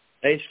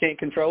 They just can't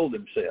control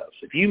themselves.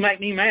 If you make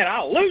me mad,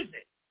 I'll lose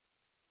it.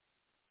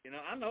 You know,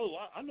 I know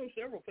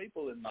several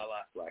people in my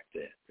life like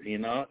that. You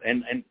know,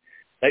 and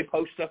they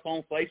post stuff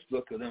on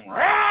Facebook of them.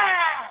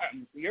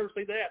 You ever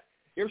see that?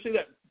 You ever see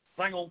that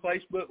thing on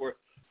Facebook where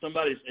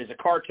somebody is a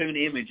cartoon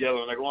image of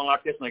them, and they're going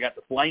like this, and they got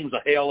the flames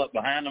of hell up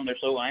behind them. They're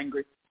so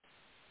angry.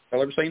 Have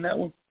you ever seen that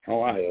one?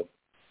 Oh, I have.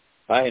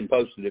 I hadn't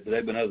posted it, but there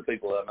have been other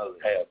people I know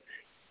that have.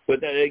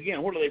 But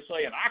again, what are they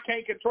saying? I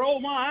can't control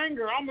my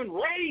anger. I'm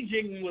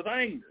enraging with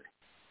anger.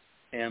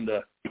 And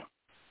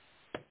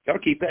got to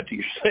keep that to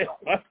yourself,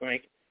 I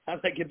think. I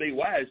think it'd be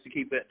wise to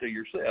keep that to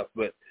yourself.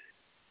 But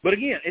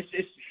again,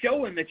 it's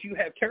showing that you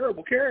have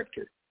terrible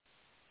character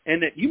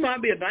and that you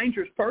might be a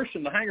dangerous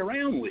person to hang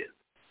around with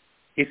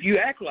if you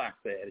act like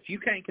that, if you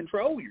can't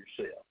control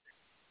yourself.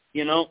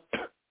 You know,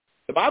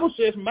 the Bible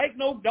says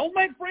don't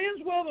make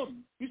friends with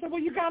them. You say, well,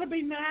 you got to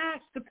be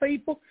nice to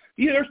people.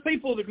 Yeah, there's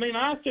people that be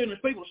nice to, and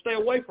there's people to stay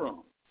away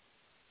from.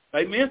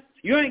 Amen?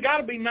 You ain't got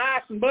to be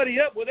nice and buddy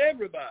up with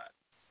everybody.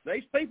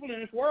 There's people in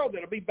this world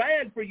that'll be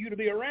bad for you to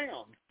be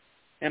around,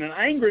 and an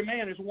angry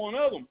man is one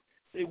of them.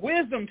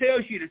 Wisdom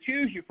tells you to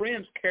choose your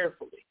friends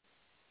carefully.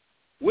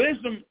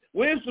 Wisdom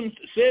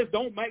says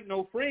don't make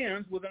no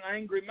friends with an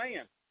angry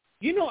man.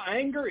 You know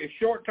anger is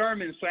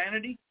short-term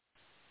insanity.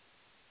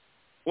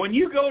 When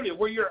you go to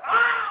where you're,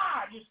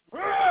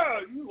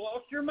 you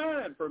lost your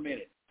mind for a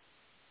minute.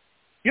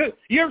 You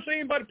ever see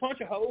anybody punch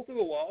a hole through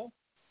a wall?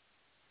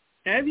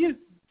 Have you?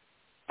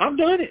 I've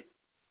done it.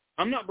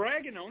 I'm not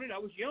bragging on it. I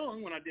was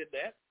young when I did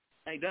that.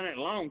 I ain't done it in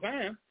a long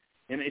time.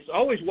 And it's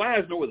always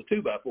wise to know where the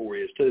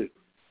 2x4 is, too.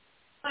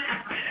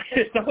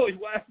 It's always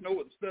wise to know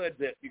where the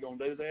stud's at if you're going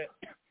to do that.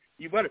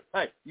 You better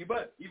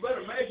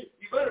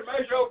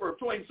measure over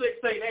between 16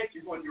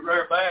 inches when you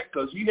rear back,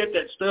 because you hit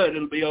that stud,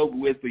 it'll be over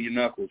with for your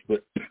knuckles.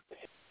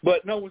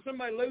 But no, when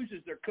somebody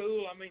loses their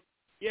cool, I mean,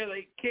 yeah,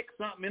 they kick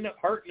something, end up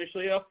hurting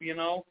themselves, you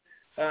know,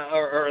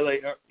 or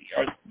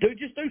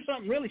just do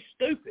something really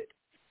stupid.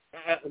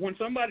 When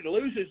somebody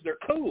loses their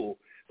cool,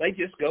 they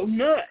just go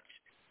nuts.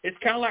 It's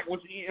kind of like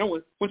when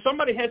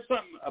somebody has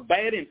a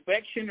bad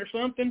infection or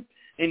something,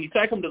 and you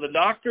take them to the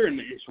doctor and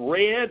it's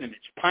red and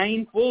it's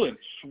painful and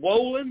it's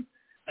swollen,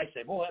 they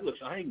say, boy, that looks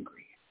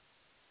angry.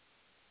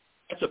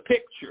 That's a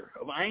picture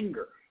of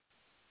anger.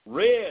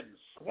 Red and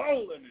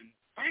swollen and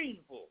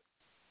painful.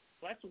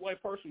 That's the way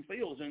a person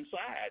feels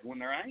inside when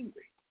they're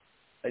angry.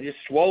 They just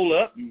swole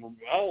up and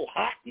all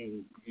hot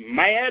and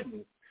mad.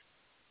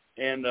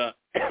 And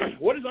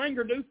what does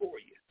anger do for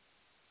you?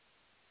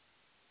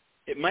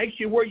 It makes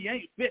you where you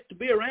ain't fit to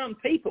be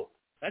around people.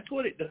 That's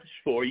what it does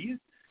for you.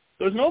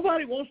 Because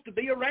nobody wants to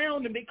be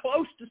around and be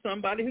close to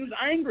somebody who's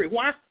angry.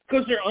 Why?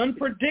 Because they're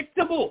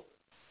unpredictable.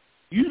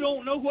 You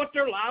don't know what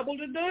they're liable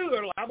to do.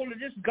 They're liable to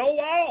just go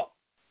off.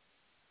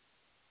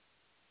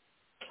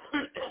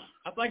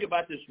 I think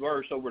about this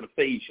verse over in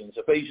Ephesians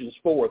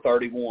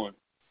 4:31.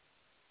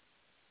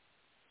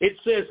 It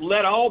says,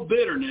 let all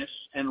bitterness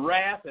and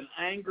wrath and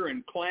anger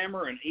and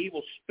clamor and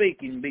evil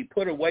speaking be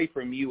put away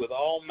from you with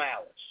all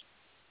malice.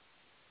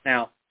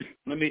 Now,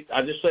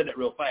 I just said that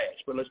real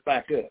fast, but let's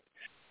back up.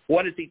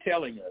 What is he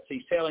telling us?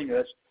 He's telling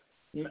us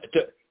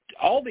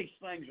all these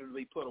things are to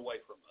be put away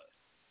from us.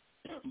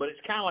 But it's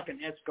kind of like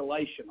an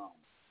escalation on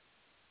them.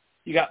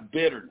 You got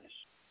bitterness.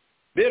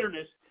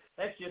 Bitterness,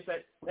 that's just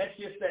that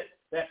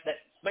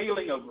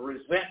feeling of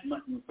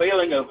resentment and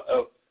feeling of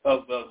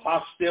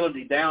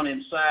hostility down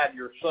inside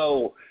your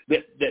soul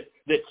that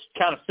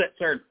kind of sits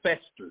there and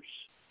festers.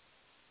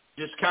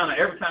 Just kind of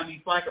every time you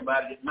think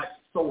about it, it makes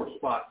a sore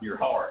spot in your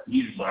heart.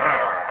 You just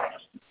I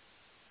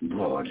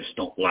just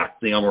don't like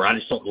them, or I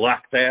just don't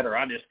like that, or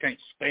I just can't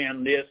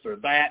stand this or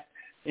that.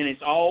 And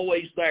it's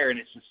always there, and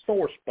it's a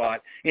sore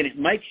spot, and it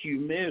makes you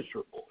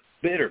miserable.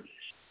 Bitterness.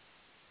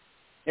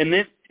 And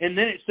And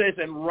then it says,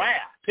 and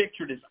wrath,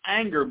 pictured as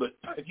anger, but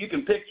if you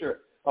can picture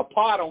a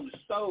pot on the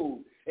stove,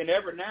 and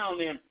every now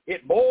and then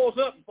it boils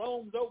up and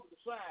foams over the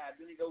side,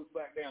 then it goes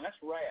back down. That's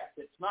wrath.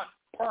 It's not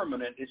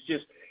permanent. It's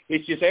just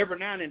every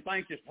now and then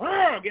things just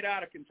get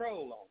out of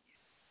control on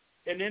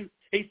you. And then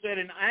he said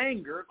in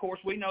anger, of course,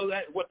 we know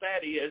that what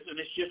that is, and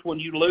it's just when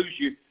you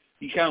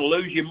kind of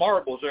lose your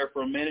marbles there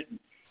for a minute.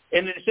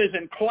 And then it says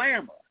in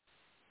clamor.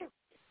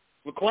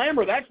 Well,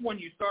 clamor, that's when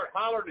you start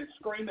hollering and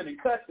screaming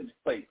and cussing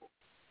at people.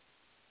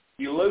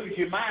 You lose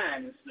your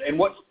mind, and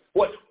what's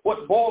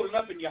boiling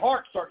up in your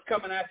heart starts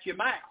coming out your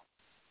mouth.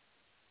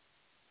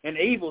 And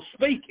evil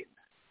speaking.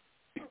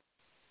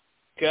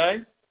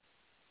 Okay?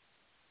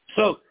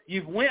 So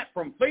you've went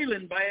from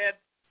feeling bad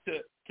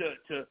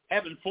to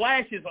having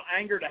flashes of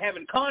anger, to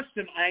having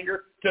constant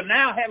anger, to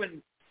now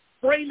having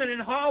screaming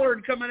and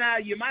hollering coming out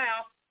of your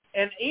mouth,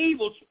 and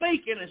evil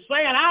speaking and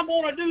saying, I'm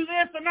going to do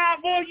this, and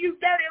I'm going to, you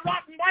dirty,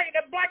 rotten,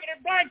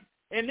 blanket.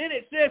 And then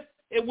it says,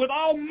 with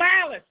all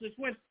malice, it's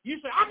when you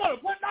say, I'm going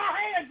to put my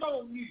hands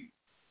on you.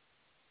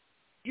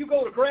 You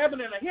go to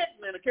grabbing and a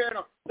hitting and a carrying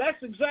on.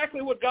 That's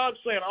exactly what God's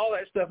saying. All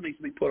that stuff needs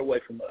to be put away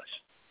from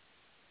us.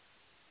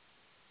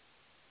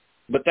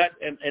 But that's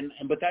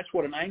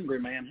what an angry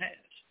man has.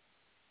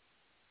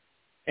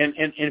 And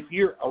if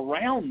you're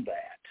around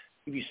that,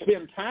 if you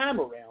spend time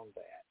around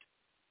that,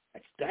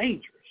 that's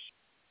dangerous.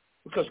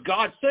 Because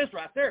God says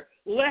right there,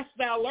 lest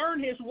thou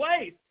learn his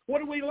ways. What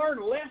do we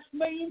learn? Lest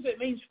means? It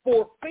means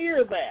for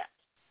fear that.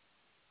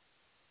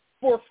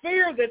 For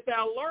fear that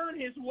thou learn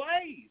his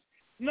ways.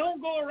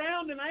 Don't go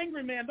around an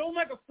angry man. Don't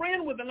make a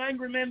friend with an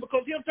angry man,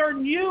 because he'll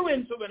turn you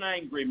into an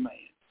angry man.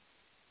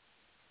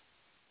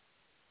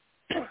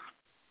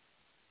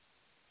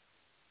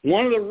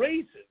 One of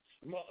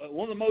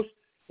the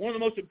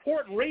most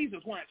important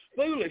reasons why it's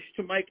foolish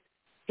to make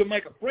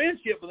a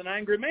friendship with an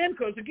angry man,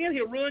 because again,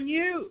 he'll ruin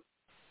you.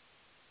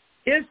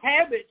 His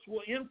habits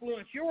will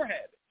influence your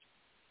habits.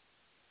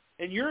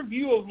 And your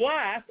view of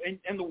life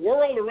and the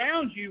world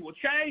around you will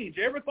change.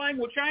 Everything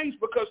will change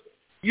because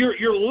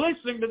you're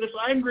listening to this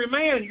angry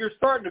man, and you're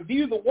starting to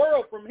view the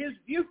world from his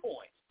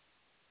viewpoint.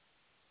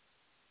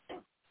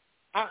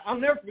 I'll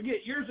never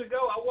forget, years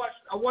ago,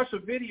 I watched a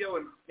video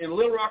in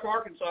Little Rock,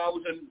 Arkansas. I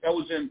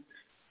was in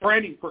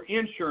training for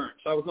insurance.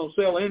 I was going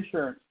to sell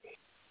insurance.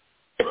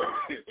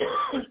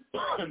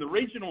 And the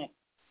regional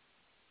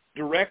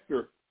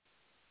director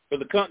for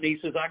the company, he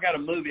says, I got a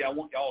movie I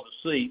want y'all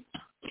to see.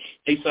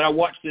 He said, I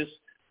watched this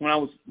when I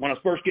was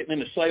first getting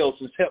into sales.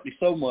 It's helped me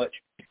so much.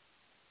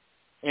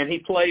 And he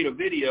played a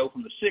video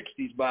from the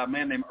 60s by a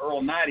man named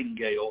Earl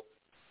Nightingale,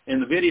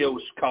 and the video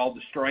was called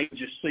The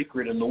Strangest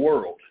Secret in the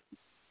World.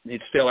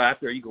 It's still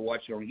out there. You can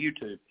watch it on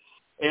YouTube.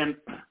 And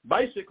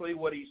basically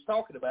what he's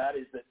talking about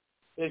is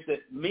that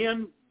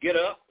men get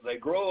up, they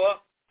grow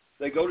up,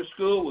 they go to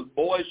school with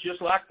boys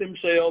just like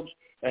themselves,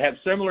 they have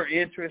similar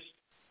interests.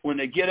 When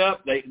they get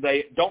up, they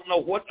don't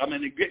know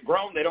they get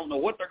grown, they don't know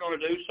what they're going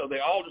to do, so they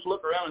all just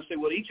look around and see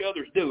what each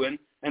other's doing,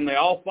 and they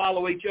all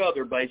follow each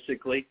other,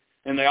 basically,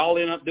 and they all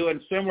end up doing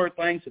similar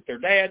things that their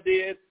dad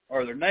did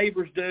or their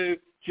neighbors do,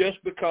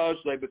 just because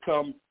they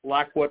become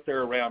like what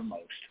they're around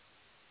most.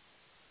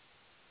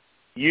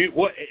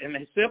 And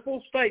the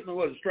simple statement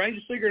was, the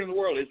strangest secret in the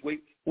world is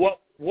what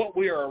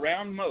we are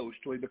around most,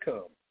 we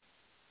become.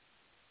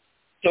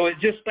 So it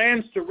just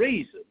stands to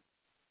reason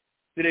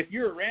that if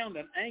you're around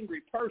an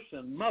angry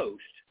person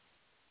most,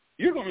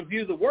 you're going to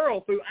view the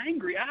world through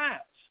angry eyes.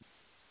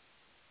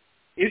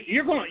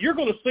 You're going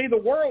to see the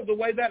world the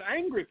way that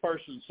angry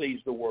person sees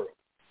the world.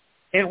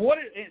 And what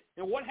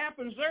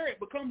happens there? It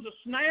becomes a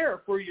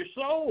snare for your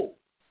soul.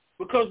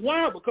 Because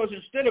why? Because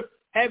instead of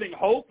having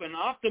hope and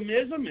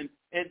optimism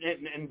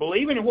and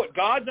believing in what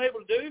God's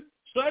able to do,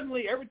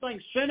 suddenly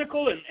everything's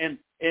cynical and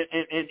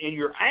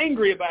you're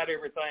angry about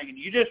everything, and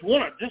you just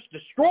want to just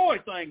destroy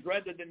things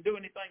rather than do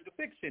anything to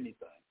fix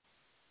anything.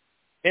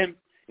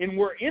 And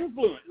we're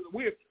influenced.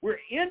 We're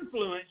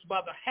influenced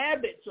by the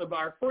habits of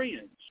our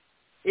friends.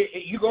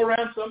 You go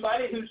around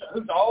somebody who's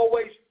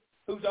always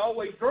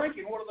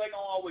drinking. What are they going to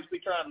always be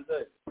trying to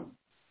do?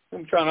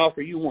 I'm trying to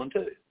offer you one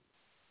too.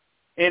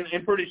 And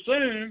pretty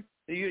soon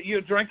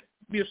you drink,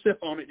 you sip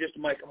on it just to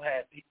make them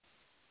happy.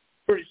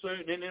 Pretty soon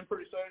you give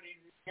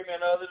me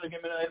another,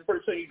 and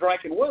pretty soon you're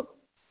drinking with them.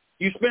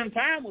 You spend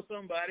time with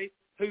somebody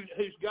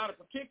who's got a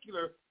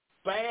particular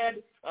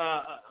bad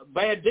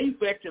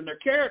defect in their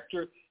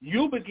character,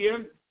 you'll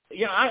begin.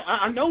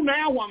 I know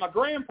now why my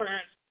grandpa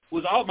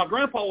was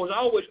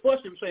always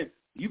fussing, saying,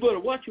 "You better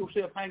watch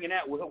yourself hanging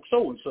out with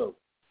so and so."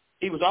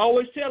 He was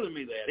always telling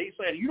me that. He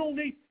said,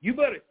 you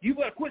better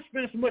quit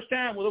spending so much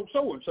time with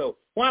so and so.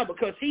 Why?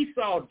 Because he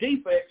saw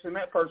defects in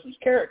that person's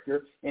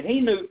character, and he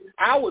knew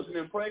I was an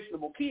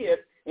impressionable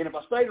kid, and if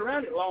I stayed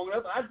around it long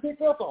enough, I'd pick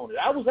up on it.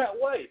 I was that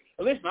way.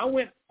 Listen,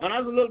 when I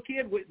was a little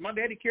kid, my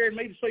daddy carried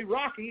me to see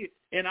Rocky,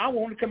 and I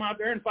wanted to come out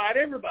there and fight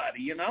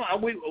everybody.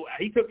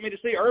 He took me to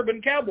see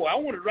Urban Cowboy. I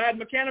wanted to ride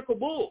mechanical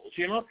bulls.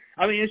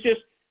 It's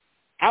just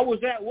I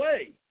was that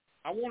way.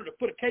 I wanted to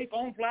put a cape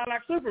on, fly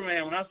like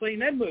Superman when I seen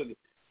that movie.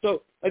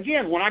 So,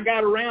 again, when I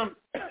got around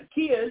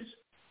kids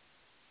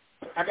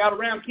I got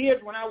around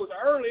kids when I was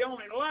early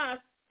on in life,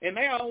 and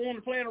they all wanted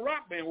to play in a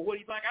rock band. Well, what do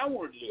you think I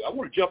wanted to do? I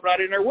wanted to jump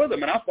right in there with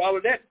them, and I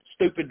followed that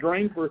stupid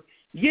dream for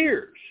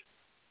years.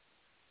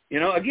 You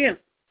know, again,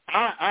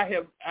 I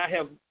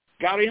have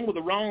got in with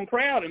the wrong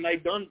crowd, and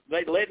they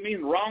led me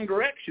in the wrong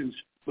directions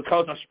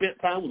because I spent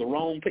time with the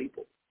wrong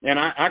people. And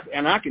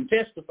I can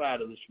testify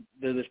to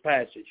this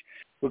passage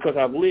because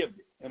I've lived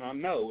it and I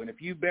know. And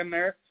if you've been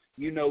there,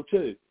 you know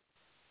too.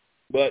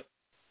 But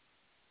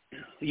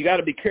you got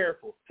to be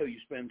careful who you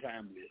spend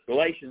time with.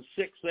 Galatians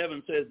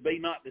 6:7 says, "Be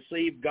not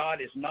deceived,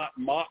 God is not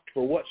mocked,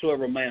 for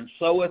whatsoever man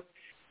soweth,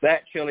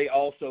 that shall he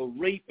also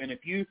reap." And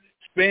if you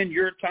spend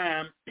your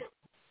time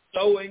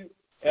sowing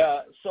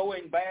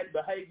bad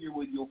behavior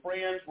with your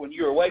friends, when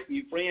you're away from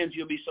your friends,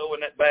 you'll be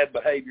sowing that bad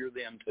behavior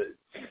then too.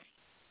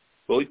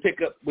 But we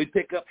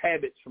pick up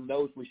habits from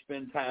those we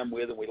spend time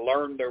with, and we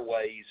learn their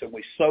ways, and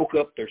we soak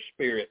up their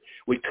spirit.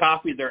 We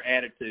copy their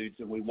attitudes,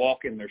 and we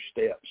walk in their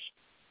steps.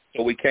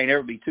 So we can't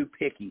ever be too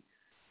picky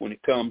when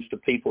it comes to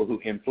people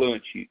who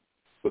influence you,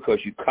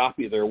 because you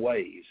copy their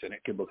ways, and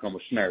it can become a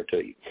snare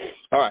to you.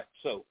 All right,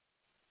 so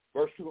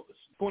verse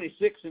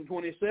 26 and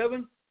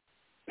 27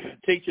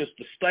 teach us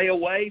to stay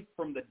away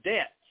from the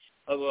debts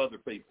of other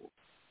people.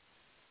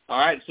 All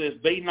right, it says,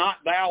 "Be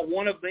not thou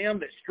one of them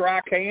that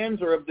strike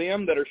hands, or of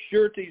them that are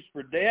sureties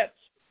for debts.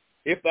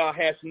 If thou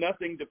hast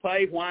nothing to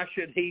pay, why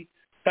should he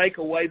take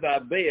away thy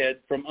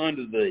bed from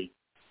under thee?"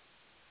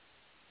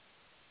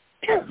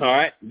 All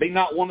right, be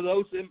not one of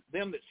those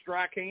them that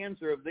strike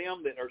hands, or of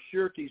them that are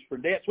sureties for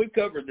debts. We've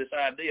covered this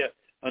idea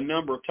a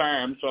number of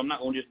times, so I'm not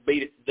going to just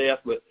beat it to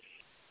death.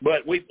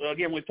 But we've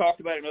talked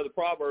about it in other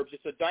Proverbs.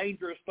 It's a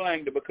dangerous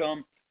thing to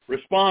become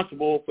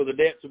responsible for the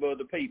debts of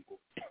other people.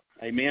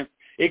 Amen.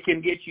 It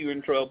can get you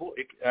in trouble.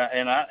 I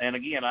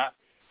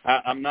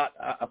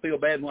feel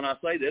bad when I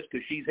say this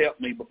because she's helped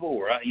me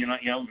before.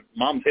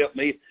 Mom's helped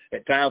me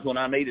at times when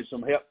I needed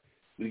some help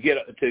to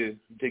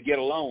get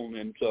a loan,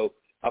 and so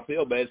I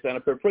feel bad standing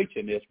up there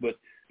preaching this. But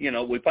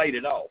we paid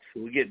it off.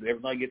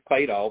 Everything gets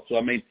paid off. So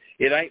I mean,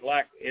 it ain't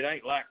like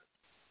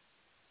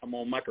I'm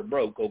gonna make her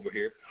broke over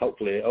here.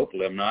 Hopefully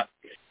I'm not.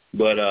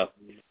 But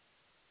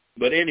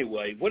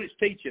anyway, what it's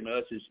teaching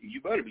us is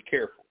you better be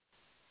careful.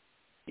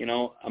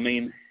 I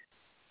mean,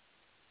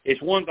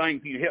 it's one thing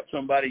if you help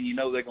somebody,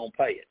 they're going to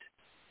pay it.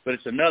 But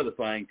it's another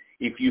thing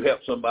if you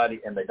help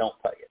somebody and they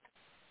don't pay it.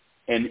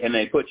 And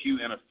they put you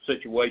in a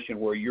situation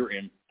where you're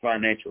in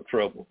financial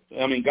trouble.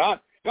 I mean,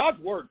 God's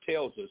word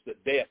tells us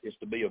that debt is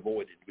to be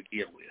avoided to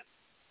begin with.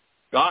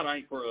 God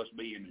ain't for us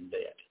being in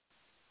debt.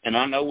 And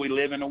I know we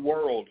live in a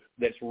world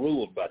that's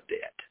ruled by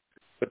debt,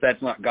 but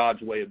that's not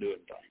God's way of doing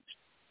things.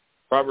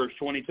 Proverbs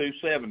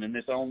 22:7 in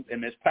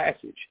this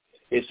passage,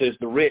 it says,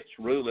 "The rich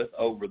ruleth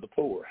over the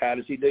poor." How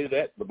does he do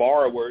that? The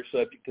borrower is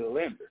subject to the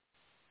lender.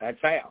 That's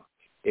how.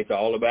 It's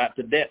all about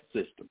the debt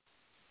system.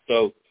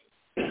 So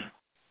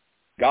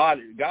God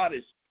is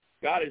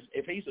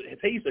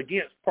if he's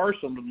against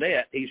personal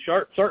debt, he's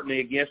certainly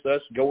against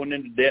us going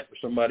into debt for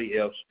somebody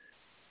else.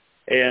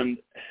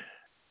 And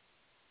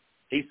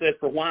he said,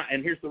 "For why?"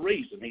 And here's the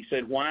reason. He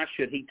said, "Why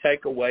should he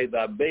take away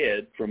thy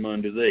bed from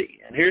under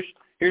thee?" And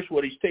here's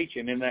what he's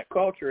teaching. In that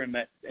culture, in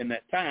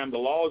that time, the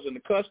laws and the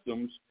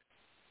customs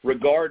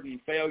regarding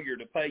failure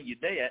to pay your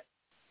debt,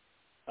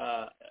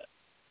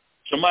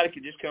 somebody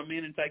could just come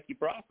in and take your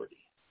property.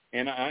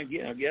 And I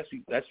guess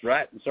that's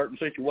right in certain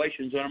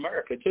situations in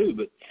America too.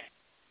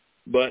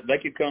 But they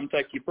could come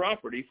take your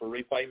property for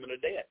repayment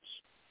of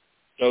debts.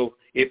 So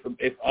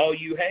if all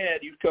you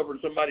had, you covered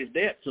somebody's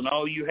debts, and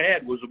all you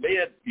had was a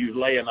bed you was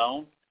laying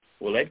on,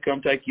 well, they'd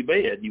come take your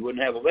bed. You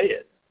wouldn't have a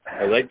bed.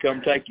 Or they'd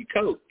come take your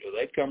coat, or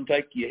they'd come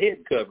take your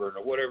head covering,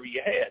 or whatever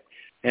you had.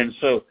 And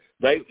so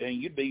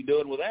you'd be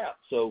doing without.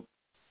 So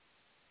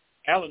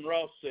Alan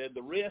Ross said,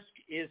 "The risk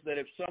is that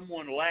if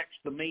someone lacks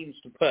the means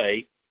to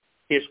pay,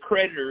 his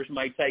creditors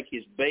may take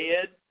his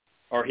bed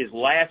or his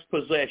last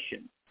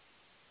possession."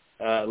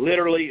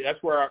 Literally,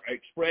 that's where our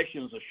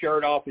expression is, a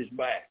shirt off his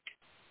back,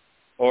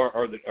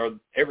 or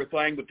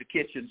everything but the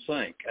kitchen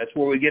sink. That's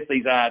where we get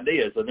these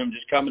ideas of them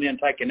just coming in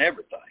taking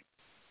everything.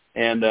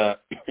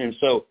 And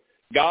so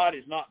God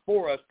is not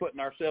for us putting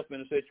ourselves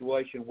in a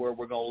situation where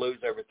we're going to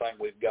lose everything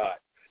we've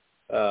got.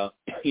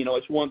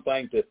 It's one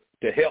thing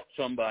to help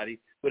somebody,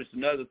 but it's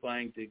another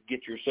thing to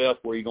get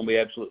yourself where you're going to be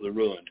absolutely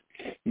ruined.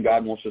 And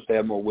God wants us to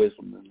have more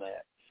wisdom than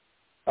that.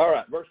 All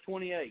right, verse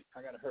 28.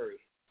 I got to hurry.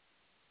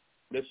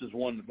 This is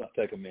one that might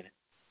take a minute.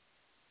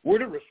 We're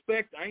to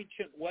respect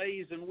ancient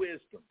ways and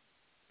wisdom.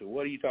 So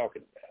what are you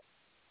talking about?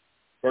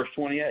 Verse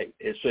 28,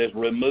 it says,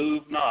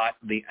 "Remove not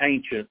the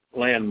ancient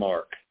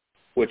landmark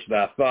which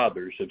thy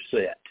fathers have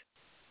set."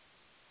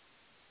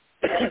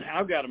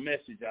 I've got a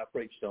message I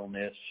preached on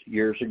this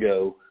years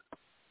ago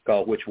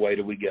called "Which Way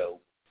Do We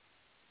Go?"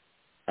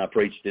 I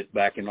preached it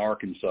back in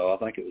Arkansas. I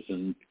think it was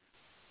in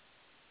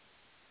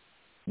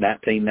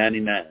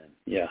 1999.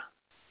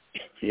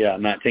 Yeah,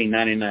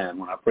 1999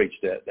 when I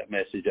preached that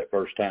message that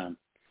first time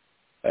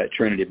at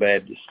Trinity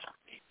Baptist.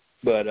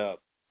 But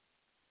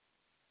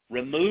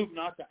remove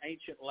not the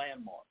ancient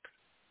landmark.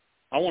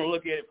 I want to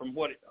look at it from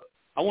what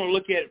I want to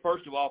look at it,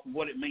 first of all, from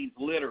what it means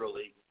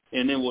literally,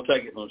 and then we'll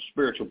take it from a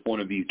spiritual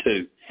point of view,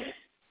 too.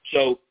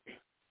 So,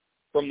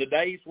 from the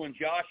days when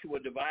Joshua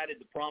divided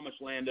the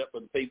promised land up for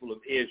the people of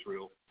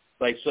Israel,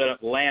 they set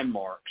up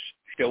landmarks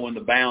showing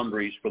the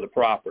boundaries for the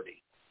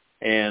property.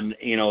 And,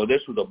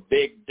 this was a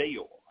big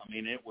deal. I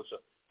mean, it was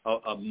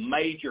a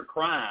major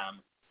crime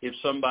if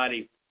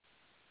somebody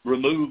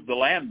removed the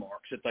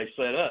landmarks that they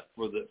set up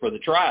for the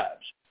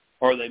tribes,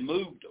 or they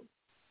moved them.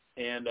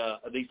 And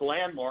these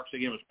landmarks,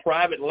 again, was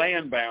private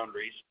land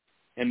boundaries,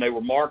 and they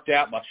were marked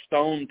out by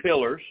stone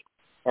pillars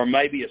or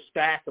maybe a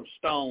stack of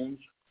stones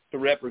to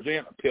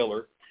represent a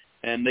pillar.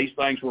 And these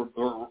things were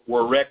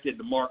erected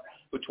to mark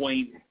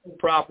between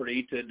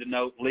property to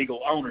denote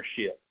legal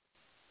ownership.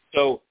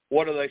 So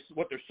what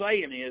they're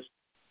saying is,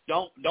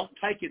 don't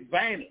take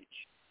advantage.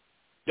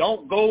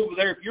 Don't go over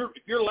there.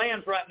 If your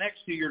land's right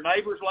next to your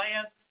neighbor's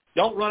land,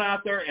 don't run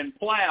out there and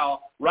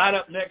plow right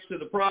up next to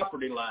the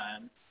property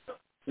line.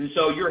 And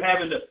so you're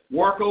having to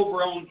work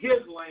over on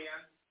his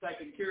land,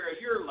 taking care of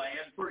your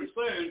land. Pretty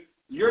soon,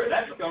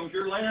 that becomes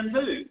your land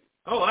too.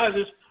 Oh, I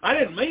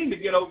didn't mean to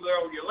get over there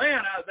on your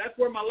land. That's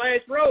where my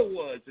last row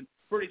was. And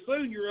pretty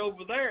soon you're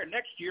over there.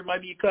 Next year,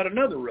 maybe you cut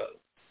another row.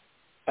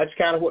 That's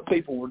kind of what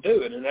people were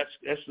doing, and that's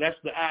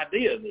the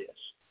idea of this.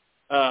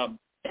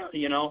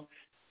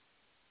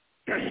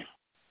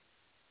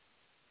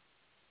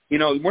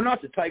 We're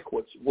not to take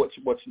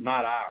what's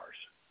not ours,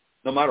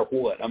 no matter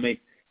what. I mean,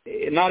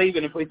 not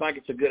even if we think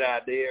it's a good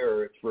idea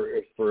or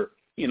it's for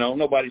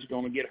nobody's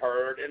going to get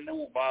hurt and it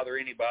won't bother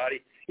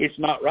anybody. It's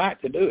not right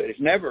to do it. It's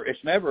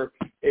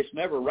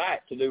never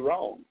right to do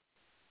wrong,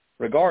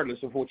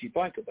 regardless of what you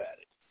think about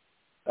it.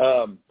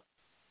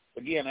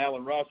 Again,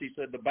 Alan Rossi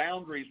said the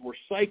boundaries were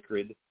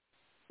sacred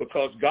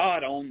because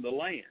God owned the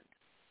land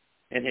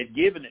and had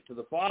given it to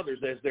the fathers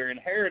as their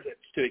inheritance.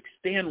 To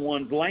extend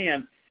one's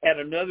land at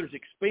another's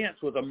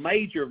expense was a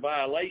major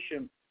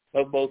violation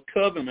of both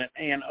covenant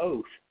and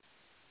oath.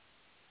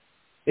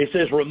 It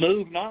says,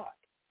 remove not.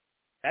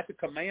 That's a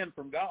command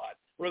from God.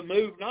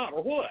 Remove not,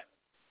 or what?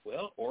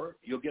 Well, or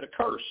you'll get a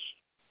curse.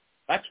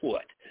 That's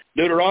what.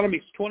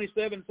 Deuteronomy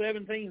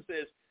 27:17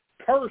 says,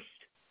 cursed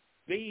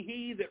be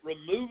he that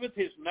removeth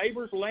his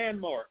neighbor's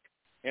landmark,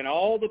 and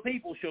all the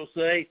people shall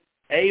say,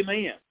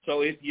 amen.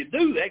 So if you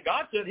do that,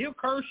 God said he'll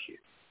curse you.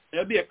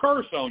 There'll be a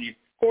curse on you.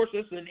 Of course,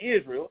 this is in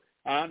Israel.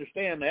 I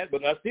understand that,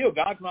 but still,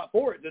 God's not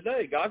for it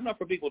today. God's not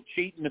for people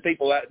cheating and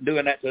people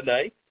doing that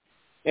today.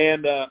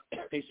 And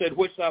he said,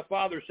 which thy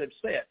fathers have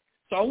set.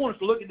 So I want us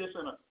to look at this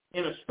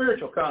in a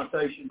spiritual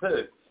connotation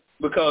too,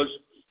 because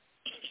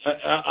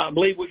I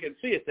believe we can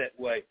see it that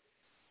way.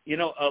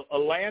 A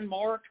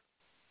landmark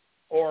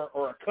or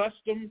a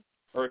custom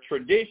or a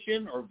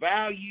tradition or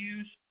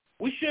values,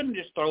 we shouldn't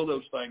just throw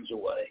those things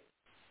away.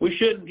 We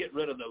shouldn't get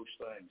rid of those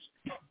things.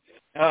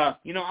 I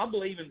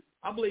believe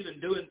in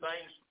doing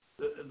things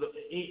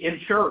in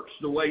church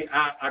the way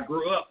I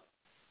grew up,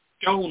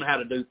 shown how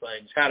to do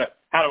things, how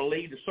to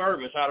lead the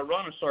service, how to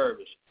run a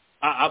service.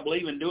 I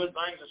believe in doing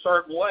things a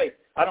certain way.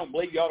 I don't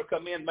believe you ought to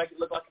come in and make it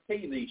look like a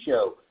TV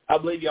show. I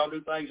believe you ought to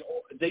do things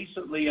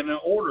decently and in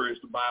order, as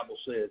the Bible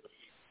says.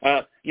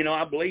 I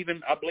believe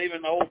in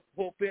the old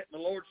pulpit and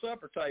the Lord's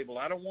Supper table.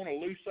 I don't want a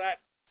loose-side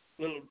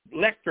little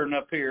lectern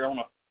up here on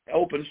an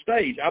open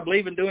stage. I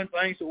believe in doing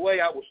things the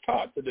way I was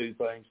taught to do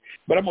things.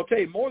 But I'm going to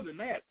tell you more than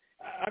that.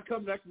 I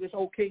come back to this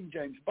old King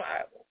James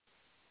Bible.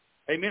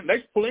 Amen.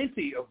 There's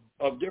plenty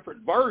of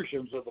different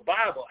versions of the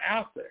Bible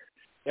out there.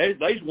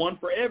 There's one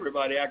for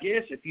everybody, I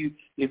guess.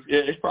 If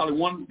there's probably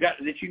one that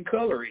you can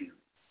color in.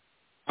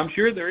 I'm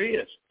sure there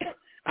is.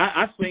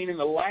 I've seen in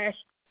the last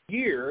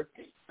year,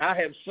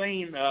 I've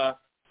seen a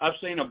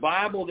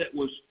Bible that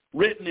was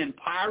written in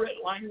pirate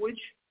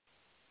language,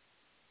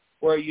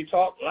 where you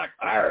talk like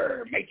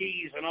 "arr,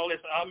 mateys" and all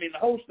this. I mean, the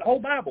whole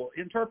Bible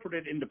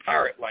interpreted into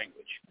pirate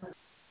language.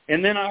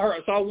 And then I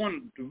saw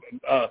one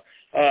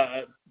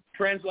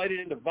translated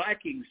into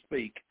Viking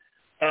speak.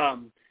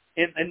 And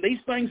these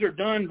things are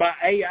done by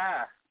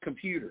AI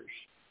computers.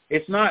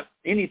 It's not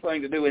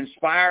anything to do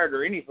inspired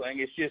or anything.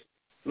 It's just,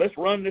 let's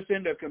run this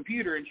into a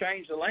computer and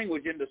change the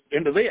language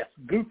into this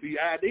goofy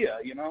idea,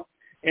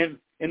 And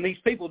these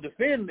people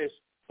defend this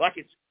like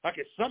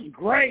it's something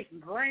great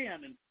and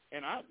grand.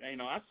 And I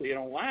see it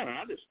online, and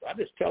I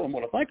just tell them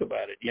what I think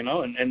about it,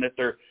 and that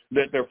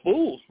they're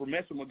fools for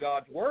messing with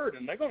God's word,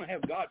 and they're going to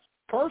have God's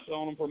curse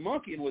on them for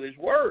monkeying with His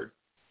word.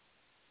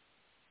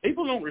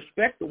 People don't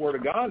respect the word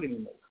of God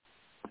anymore.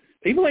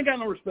 People ain't got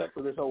no respect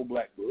for this old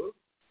black book,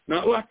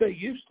 not like they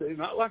used to,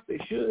 not like they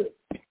should.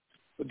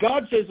 But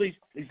God says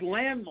these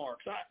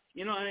landmarks.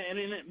 And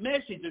in that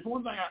message, there's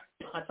one thing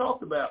I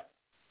talked about.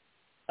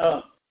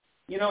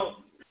 You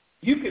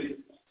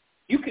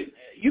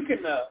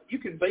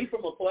can be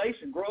from a place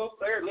and grow up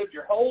there and live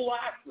your whole life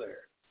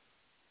there,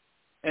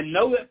 and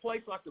know that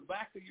place like the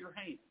back of your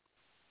hand.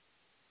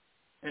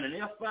 And an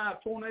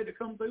F5 tornado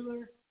come through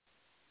there,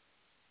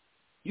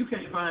 you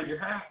can't find your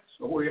house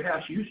or where your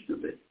house used to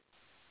be.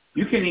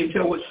 You can't even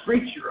tell what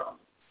streets you're on,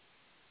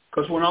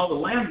 because when all the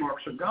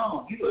landmarks are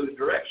gone, you lose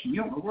direction.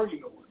 You don't know where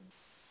you're going.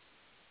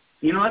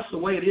 You know, that's the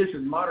way it is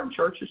in modern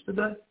churches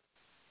today.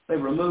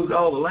 They've removed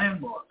all the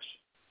landmarks.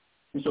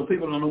 And so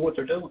people don't know what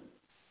they're doing.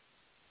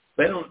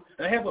 Half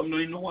of them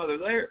don't even know why they're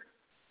there.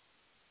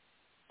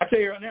 I tell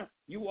you right now,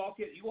 you walk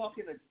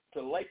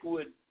into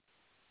Lakewood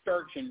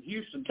Church in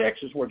Houston,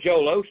 Texas, where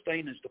Joel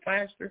Osteen is the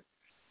pastor,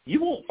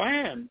 you won't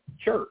find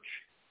church.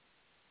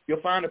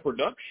 You'll find a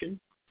production.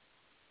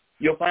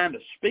 You'll find a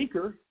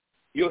speaker.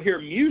 You'll hear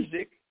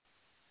music.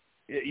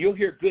 You'll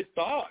hear good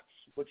thoughts,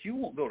 but you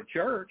won't go to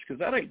church because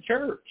that ain't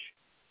church.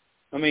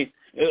 I mean,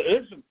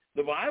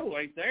 the Bible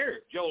ain't there.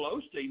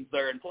 Joel Osteen's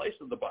there in place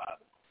of the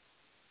Bible.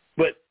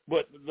 But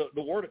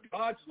the Word of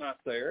God's not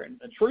there, and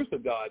the truth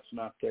of God's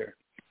not there.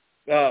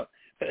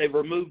 They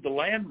removed the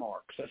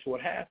landmarks. That's what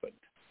happened,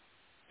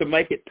 to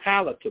make it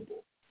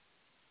palatable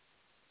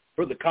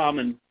for the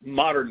common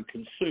modern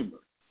consumer.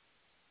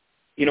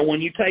 You know,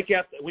 when you take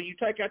out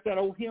that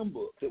old hymn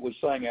book that we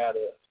sang out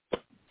of,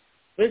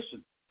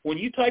 listen, when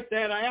you take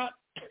that out,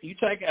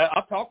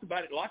 I've talked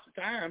about it lots of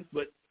times,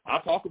 but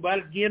I'll talk about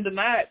it again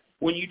tonight.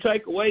 When you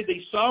take away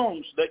these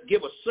songs that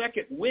give a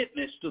second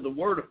witness to the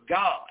Word of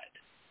God,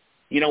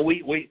 you know,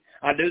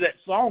 I do that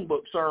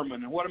songbook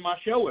sermon, and what am I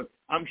showing?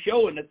 I'm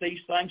showing that these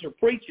things are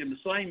preaching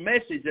the same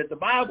message that the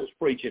Bible's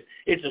preaching.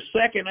 It's a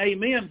second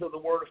amen to the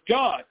Word of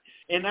God,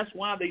 and that's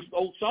why these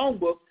old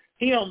songbook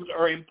hymns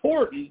are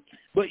important.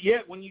 But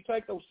yet, when you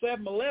take those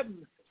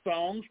 7-11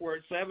 songs where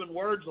it's 7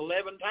 words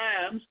 11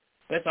 times,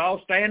 let's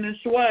all stand and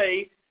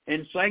sway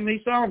and sing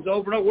these songs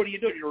over and over. What are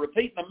you doing? You're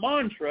repeating a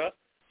mantra,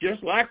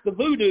 just like the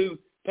voodoo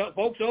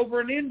folks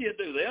over in India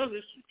do. They'll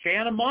just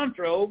chant a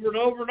mantra over and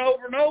over and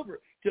over and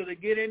over till they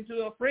get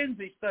into a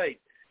frenzy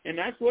state. And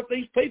that's what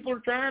these people are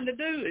trying to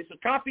do. It's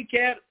a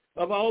copycat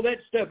of all that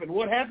stuff. And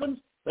what happens?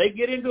 They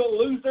get into a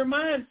lose their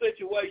mind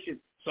situation.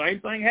 Same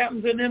thing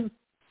happens in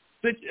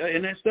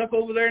that stuff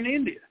over there in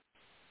India.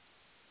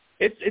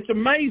 It's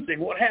amazing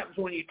what happens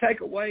when you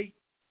take away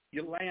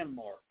your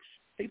landmarks.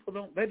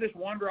 People they just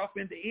wander off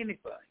into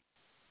anything.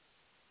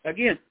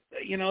 Again,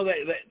 you know,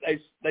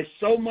 they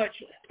so much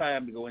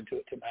time to go into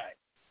it tonight,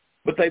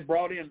 but they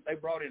brought in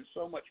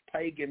so much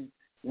pagan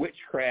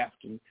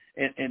witchcraft and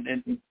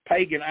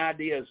pagan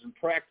ideas and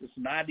practice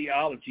and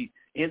ideology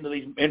into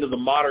the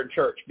modern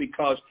church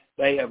because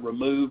they have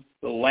removed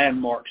the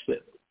landmarks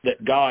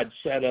that God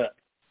set up.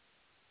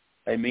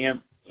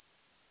 Amen.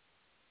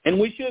 And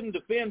we shouldn't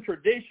defend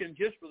tradition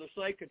just for the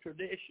sake of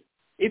tradition.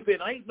 If it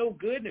ain't no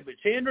good and if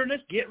it's hindering us,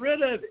 get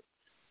rid of it.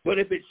 But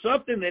if it's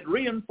something that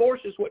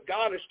reinforces what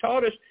God has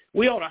taught us,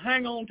 we ought to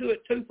hang on to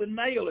it tooth and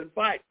nail and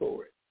fight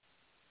for it.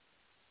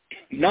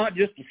 Not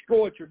just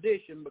destroy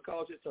tradition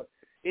because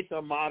it's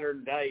a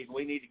modern day and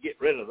we need to get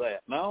rid of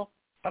that. No,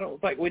 I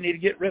don't think we need to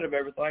get rid of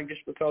everything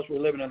just because we're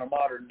living in a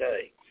modern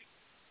day.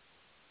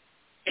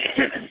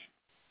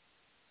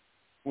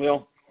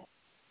 Well,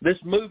 this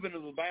moving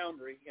of the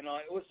boundary, you know,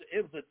 it was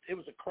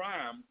a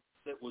crime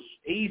that was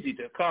easy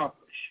to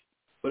accomplish,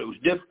 but it was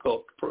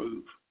difficult to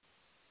prove.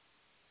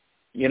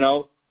 You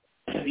know,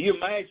 you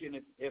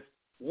imagine if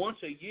once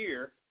a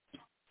year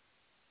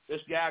this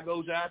guy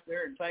goes out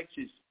there and takes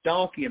his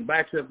donkey and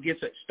backs up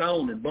against that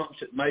stone and bumps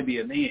it maybe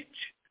an inch.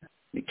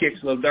 He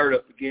kicks a little dirt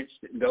up against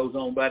it and goes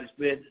on about his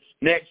business.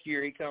 Next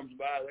year he comes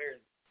by there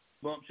and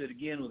bumps it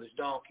again with his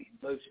donkey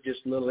and moves it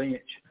just a little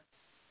inch.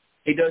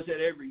 He does that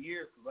every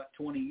year for about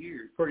 20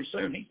 years. Pretty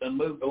soon he's done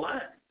moved the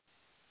line.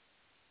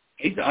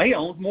 He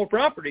owns more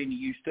property than he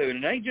used to,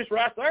 and it ain't just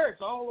right there.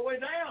 It's all the way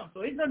down.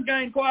 So he's done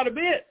gained quite a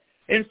bit.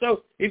 And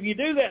so if you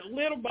do that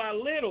little by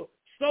little,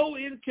 so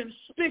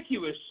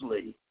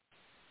inconspicuously,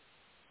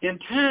 in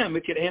time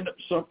it could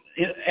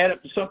add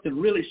up to something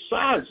really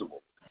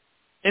sizable.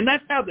 And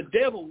that's how the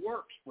devil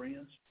works,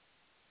 friends.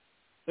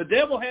 The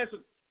devil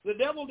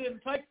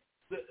didn't take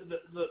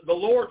the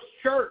Lord's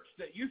church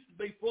that used to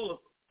be full of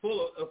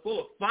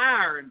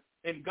fire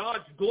and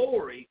God's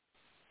glory.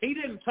 He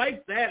didn't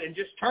take that and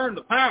just turn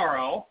the power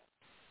off.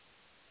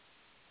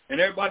 And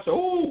everybody said,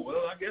 oh,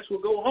 well, I guess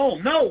we'll go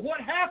home. No, what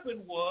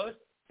happened was,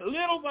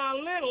 little by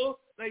little,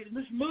 they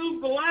just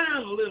moved the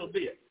line a little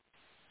bit.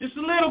 Just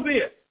a little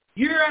bit.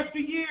 Year after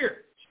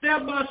year,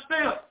 step by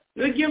step.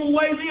 They give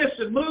away this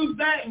and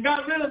moved that and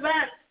got rid of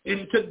that.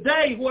 And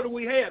today, what do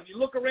we have? You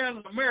look around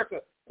in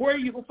America, where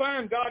you will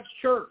find God's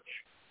church.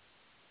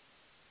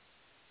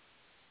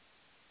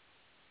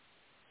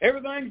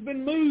 Everything's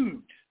been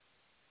moved.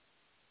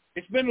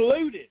 It's been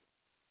looted.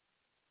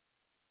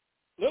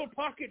 Little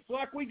pockets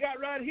like we got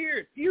right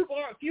here, few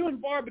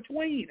and far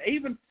between,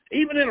 even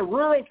in a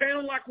rural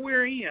town like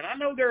we're in. I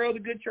know there are other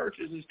good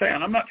churches in this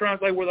town. I'm not trying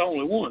to say we're the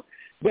only one.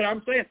 But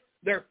I'm saying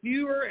they're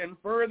fewer and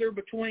further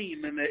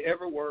between than they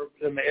ever were,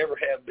 than they ever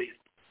have been.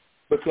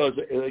 Because,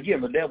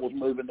 again, the devil's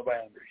moving the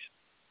boundaries.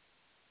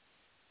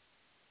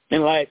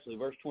 And lastly,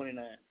 verse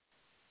 29,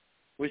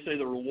 we see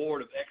the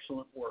reward of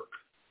excellent work.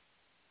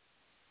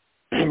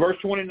 In verse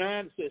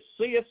 29, it says,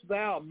 seest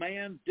thou a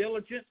man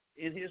diligent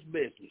in his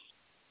business?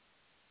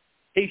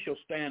 He shall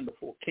stand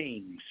before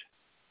kings.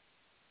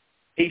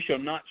 He shall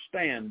not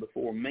stand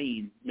before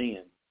mean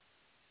men.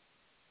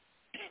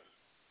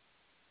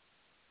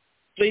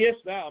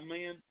 Seest thou a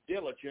man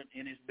diligent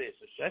in his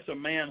business? That's a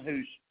man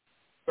who's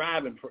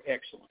striving for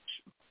excellence.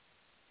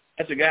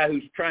 That's a guy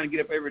who's trying to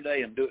get up every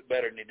day and do it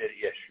better than he did it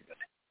yesterday.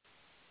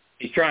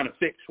 He's trying to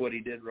fix what he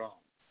did wrong.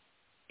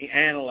 He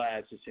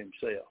analyzes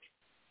himself.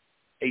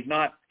 He's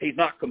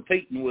not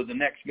competing with the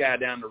next guy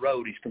down the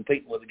road. He's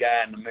competing with the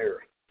guy in the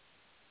mirror,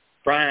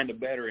 trying to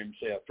better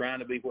himself, trying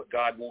to be what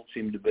God wants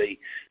him to be,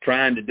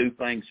 trying to do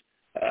things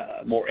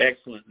more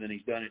excellent than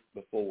he's done it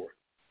before.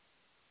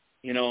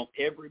 You know,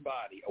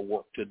 everybody a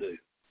work to do.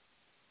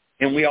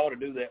 And we ought to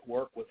do that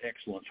work with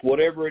excellence.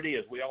 Whatever it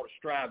is, we ought to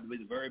strive to be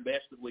the very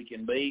best that we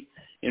can be,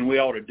 and we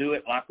ought to do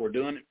it like we're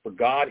doing it for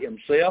God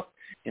himself,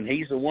 and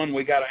he's the one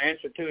we got to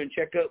answer to and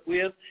check up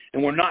with,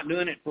 and we're not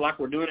doing it like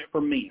we're doing it for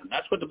men.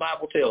 That's what the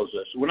Bible tells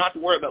us. We're not to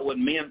worry about what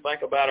men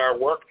think about our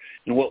work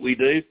and what we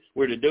do.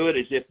 We're to do it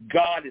as if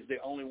God is the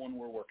only one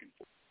we're working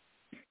for.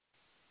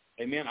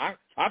 Amen.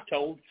 I've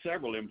told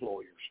several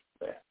employers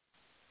that.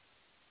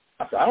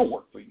 I said, I don't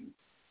work for you.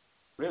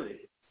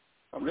 Really.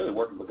 I'm really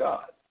working for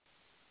God.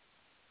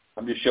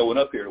 I'm just showing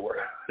up here to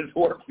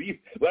work for you.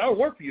 But I don't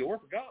work for you. I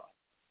work for God.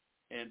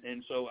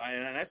 And so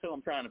that's who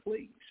I'm trying to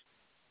please.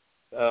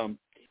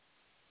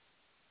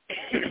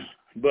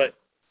 But,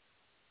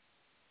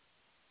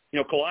 you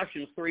know,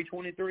 Colossians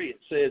 3:23, it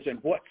says,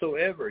 and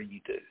whatsoever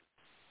you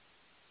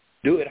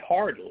do it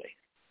heartily,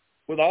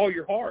 with all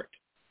your heart,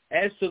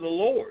 as to the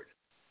Lord,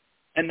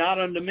 and not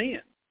unto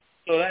men.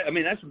 So,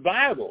 that's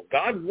Bible.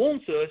 God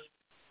wants us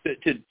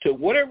to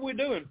whatever we're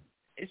doing,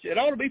 it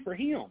ought to be for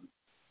him.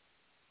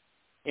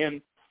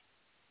 And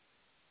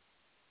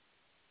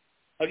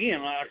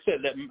again, like I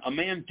said, that a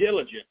man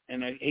diligent,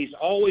 and he's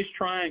always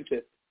trying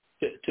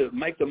to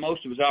make the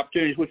most of his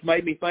opportunities, which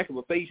made me think of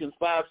Ephesians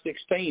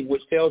 5:16,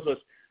 which tells us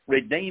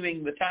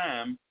redeeming the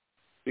time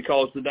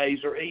because the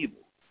days are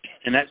evil.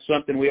 And that's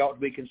something we ought to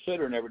be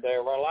considering every day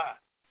of our life.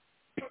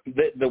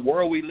 The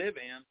world we live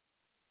in,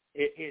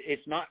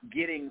 it's not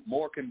getting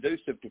more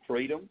conducive to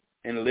freedom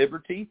and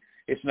liberty.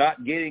 It's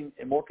not getting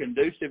more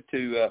conducive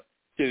to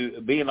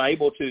being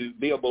able to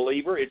be a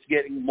believer. It's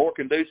getting more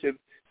conducive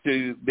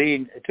to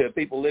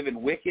people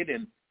living wicked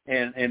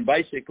and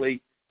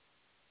basically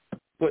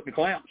putting the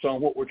clamps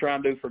on what we're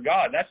trying to do for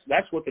God.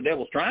 That's what the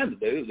devil's trying to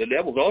do. The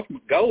devil's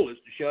ultimate goal is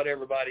to shut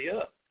everybody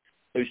up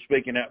who's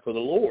speaking out for the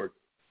Lord.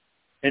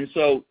 And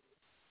so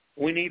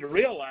we need to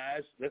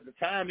realize that the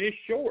time is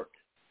short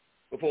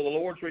before the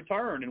Lord's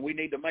return, and we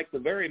need to make the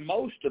very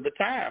most of the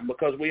time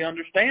because we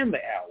understand the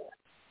hour.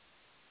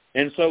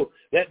 And so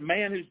that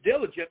man who's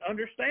diligent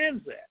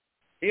understands that.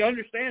 He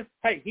understands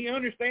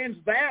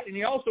that, and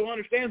he also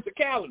understands the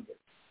calendar,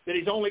 that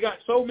he's only got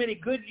so many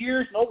good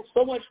years and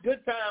so much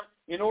good time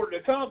in order to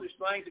accomplish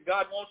things that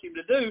God wants him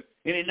to do,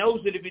 and he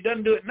knows that if he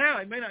doesn't do it now,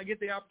 he may not get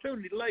the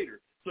opportunity later.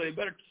 So he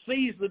better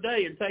seize the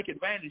day and take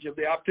advantage of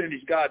the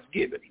opportunities God's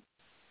given him.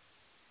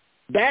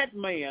 That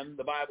man,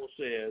 the Bible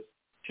says,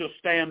 shall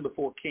stand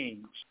before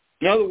kings.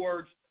 In other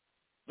words,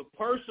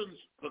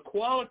 the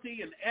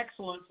quality and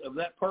excellence of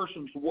that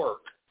person's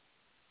work.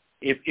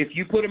 If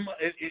you put them,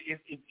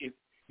 if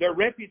their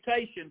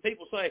reputation,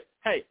 people say,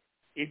 hey,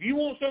 if you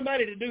want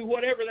somebody to do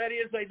whatever that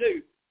is they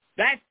do,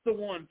 that's the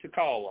one to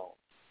call on.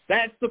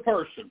 That's the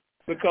person,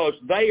 because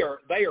they are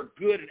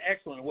good and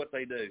excellent at what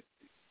they do.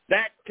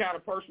 That kind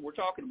of person we're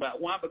talking about.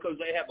 Why? Because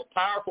they have a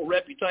powerful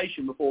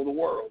reputation before the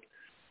world.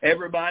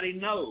 Everybody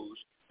knows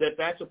that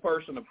that's a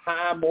person of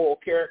high moral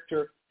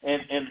character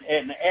and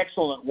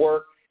excellent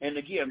work. And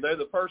again, they're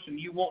the person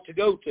you want to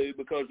go to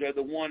because they're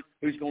the one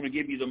who's going to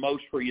give you the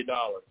most for your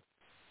dollar.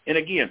 And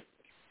again,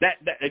 that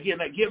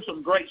gives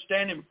them great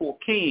standing before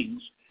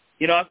kings.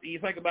 You know, you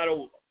think about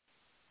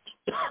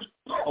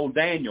old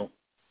Daniel.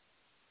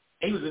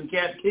 He was in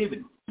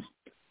captivity,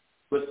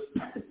 but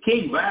the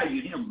king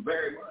valued him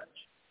very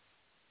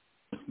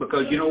much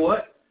because you know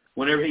what?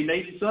 Whenever he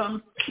needed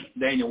something,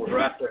 Daniel was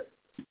right there.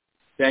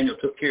 Daniel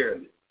took care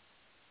of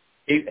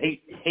it.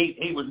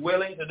 He was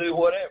willing to do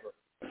whatever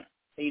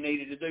he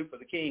needed to do for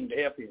the king to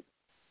help him,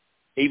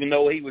 even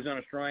though he was in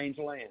a strange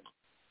land.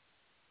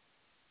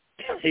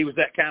 He was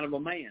that kind of a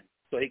man,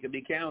 so he could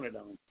be counted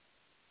on.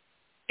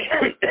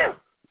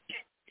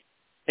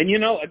 And, you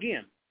know,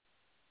 again,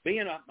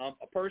 being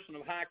a person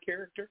of high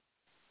character,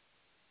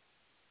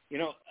 you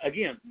know,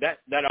 again,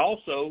 that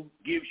also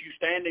gives you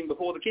standing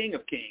before the King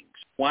of Kings.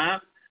 Why?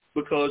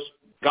 Because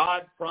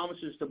God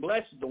promises to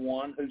bless the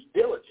one who's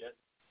diligent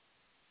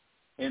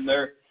in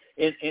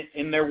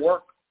their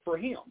work for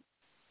him.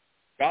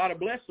 God will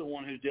bless the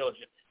one who's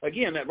diligent.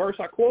 Again, that verse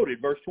I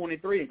quoted, verse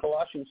 23 in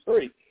Colossians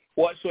 3,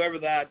 whatsoever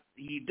that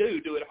ye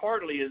do it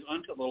heartily as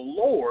unto the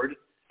Lord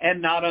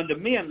and not unto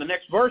men. The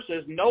next verse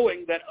says,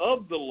 knowing that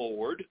of the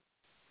Lord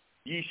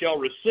ye shall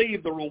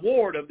receive the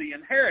reward of the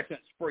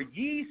inheritance, for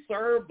ye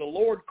serve the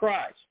Lord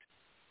Christ.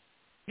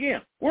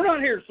 Again, we're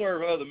not here to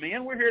serve other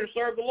men. We're here to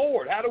serve the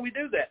Lord. How do we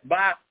do that?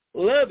 By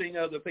loving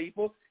other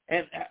people.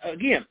 And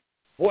again,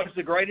 what's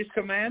the greatest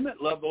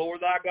commandment? Love the Lord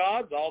thy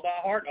God with all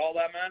thy heart, all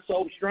thy mind,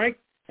 soul, and strength.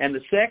 And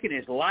the second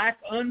is like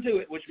unto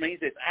it, which means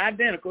it's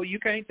identical. You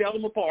can't tell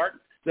them apart.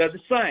 They're the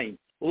same.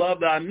 love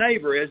thy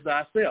neighbor as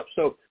thyself.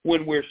 So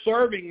when we're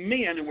serving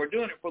men and we're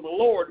doing it for the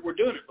Lord, we're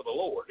doing it for the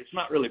Lord. It's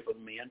not really for the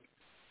men.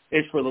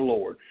 It's for the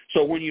Lord.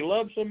 So when you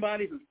love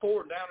somebody who's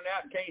poor and down and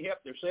out and can't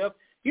help themselves,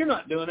 you're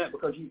not doing that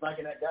because you're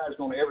thinking that guy's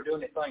going to ever do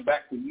anything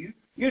back for you.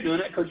 You're doing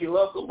that because you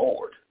love the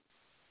Lord.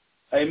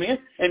 Amen?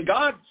 And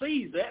God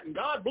sees that, and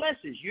God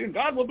blesses you, and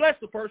God will bless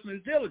the person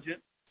who's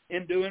diligent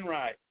in doing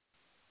right.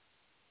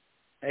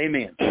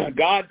 Amen.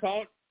 God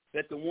taught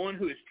that the one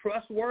who is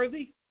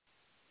trustworthy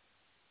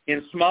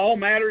in small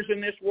matters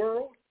in this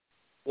world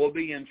will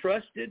be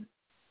entrusted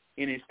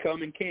in his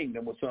coming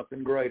kingdom with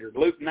something greater.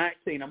 Luke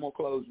 19, I'm going to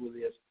close with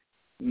this.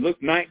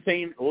 Luke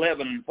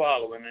 19:11 and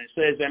following, and it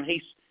says,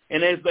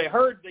 And as they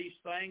heard these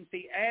things,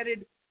 he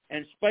added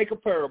and spake a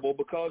parable,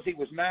 because he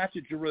was nigh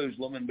to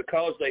Jerusalem, and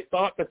because they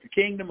thought that the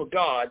kingdom of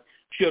God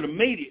should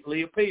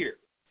immediately appear.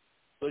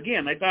 So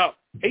again, they thought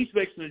he's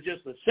fixing to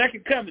just the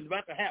second coming is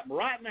about to happen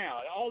right now.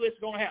 All this is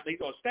going to happen. He's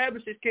going to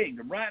establish his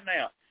kingdom right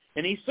now.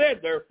 And he said,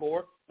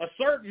 therefore, a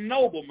certain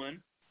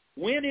nobleman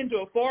went into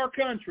a far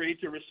country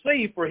to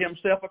receive for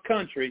himself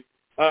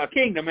a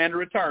kingdom, and to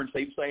return. So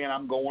he's saying,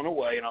 I'm going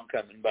away and I'm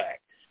coming back.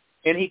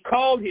 And he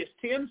called his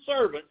 10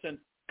 servants and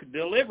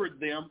delivered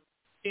them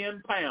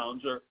 10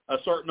 pounds, or a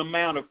certain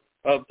amount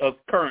of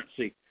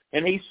currency.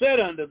 And he said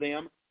unto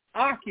them,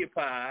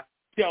 occupy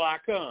till I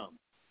come.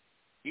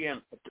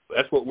 Again,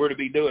 that's what we're to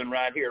be doing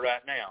right here,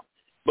 right now.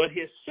 But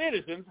his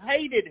citizens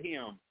hated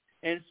him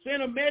and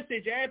sent a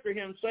message after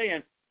him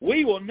saying,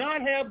 we will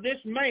not have this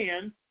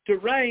man to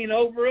reign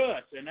over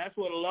us. And that's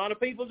what a lot of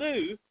people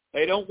do.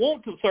 They don't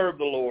want to serve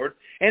the Lord.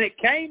 And it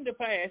came to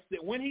pass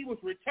that when he was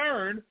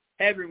returned,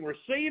 having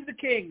received the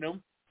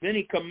kingdom, then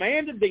he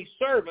commanded these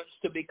servants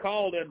to be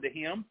called unto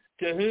him,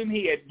 to whom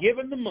he had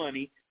given the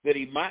money, that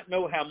he might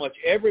know how much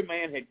every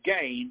man had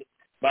gained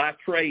by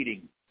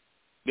trading.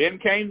 Then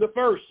came the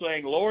first,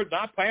 saying, Lord,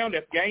 thy pound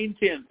hath gained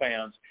 10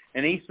 pounds.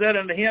 And he said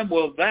unto him,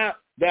 Well,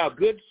 thou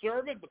good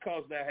servant,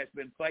 because thou hast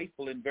been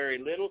faithful in very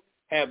little,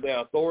 have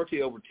thou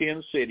authority over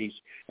 10 cities.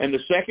 And the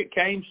second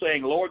came,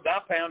 saying, Lord, thy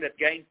pound hath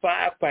gained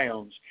 5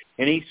 pounds.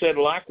 And he said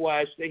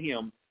likewise to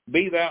him,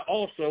 Be thou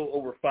also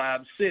over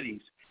 5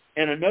 cities.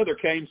 And another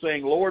came,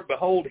 saying, Lord,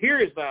 behold, here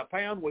is thy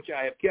pound, which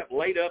I have kept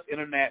laid up in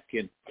a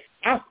napkin.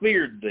 I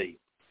feared thee,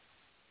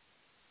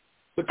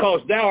 because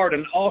thou art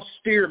an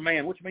austere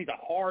man, which means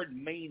a hard,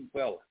 mean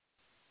fellow.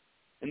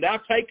 And thou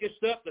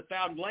takest up that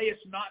thou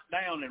layest not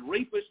down, and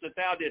reapest that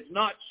thou didst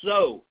not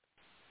sow.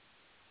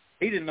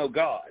 He didn't know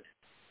God.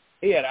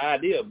 He had an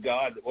idea of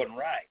God that wasn't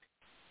right.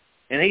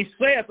 And he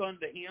saith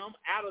unto him,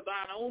 Out of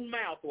thine own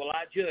mouth will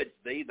I judge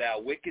thee, thou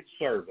wicked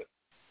servant.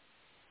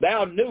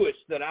 Thou knewest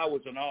that I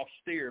was an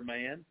austere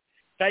man,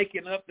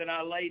 taking up that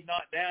I laid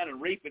not down,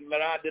 and reaping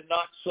that I did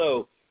not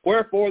sow.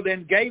 Wherefore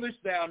then gavest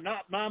thou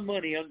not my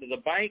money unto the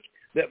bank,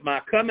 that my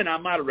coming I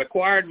might have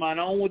required mine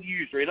own with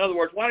usury? In other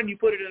words, why didn't you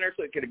put it in there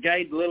so it could have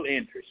gained a little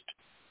interest?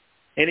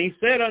 And he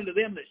said unto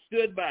them that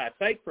stood by,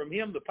 Take from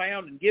him the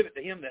pound, and give it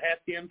to him that hath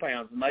 10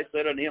 pounds. And they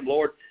said unto him,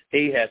 Lord,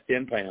 he hath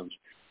 10 pounds.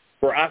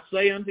 For I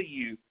say unto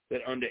you,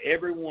 that unto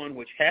every one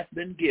which hath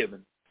been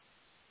given,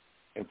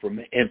 and from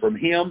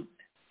him,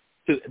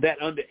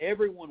 that unto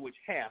every one which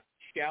hath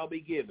shall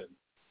be given,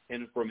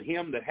 and from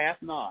him that hath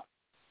not,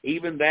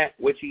 even that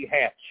which he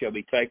hath shall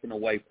be taken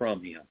away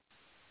from him.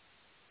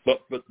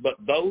 But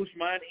those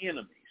mine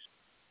enemies,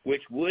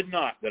 which would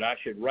not that I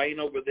should reign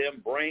over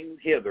them, bring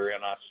hither,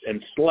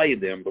 and slay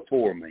them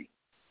before me.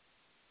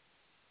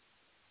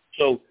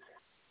 So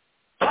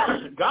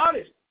God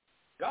is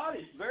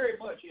very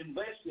much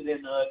invested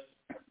in us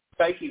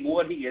taking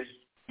what he has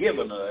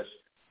given us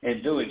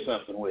and doing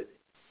something with it.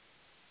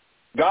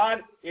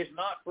 God is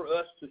not for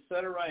us to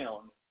sit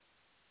around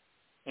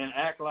and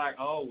act like,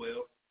 oh,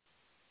 well,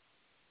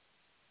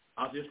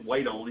 I'll just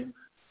wait on him.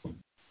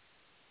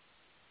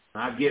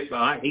 I get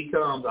by, he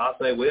comes, I'll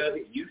say, well,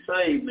 you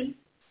saved me.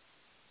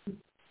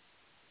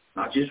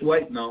 I'm just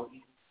waiting on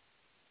you.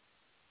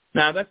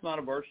 Now, that's not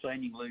a verse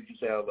saying you can lose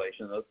your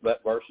salvation.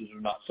 That verses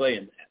are not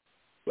saying that.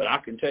 But I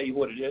can tell you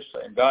what it is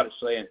saying. God is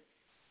saying,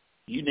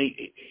 you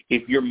need,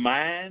 if you're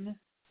mine,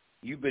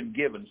 you've been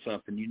given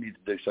something, you need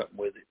to do something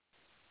with it.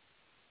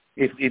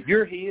 If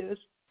you're his,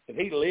 if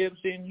he lives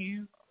in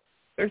you,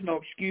 there's no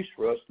excuse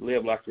for us to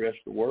live like the rest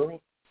of the world.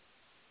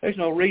 There's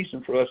no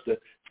reason for us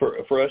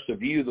to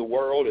view the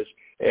world as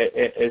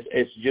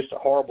just a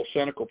horrible,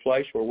 cynical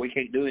place where we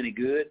can't do any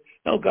good.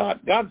 No,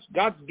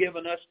 God's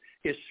given us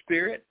his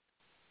Spirit.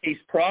 He's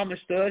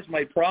promised us,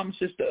 made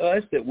promises to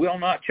us that will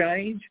not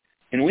change,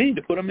 and we need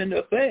to put them into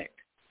effect.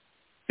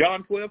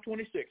 John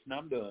 12:26, and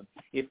I'm done.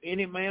 If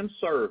any man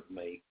serve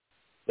me,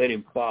 let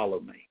him follow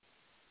me.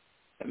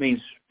 That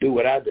means do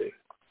what I do.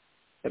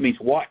 That means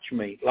watch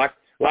me. Like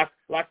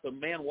the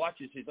man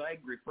watches his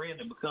angry friend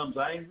and becomes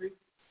angry.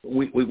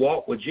 We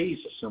walk with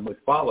Jesus, and we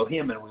follow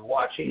him, and we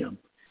watch him,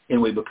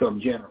 and we become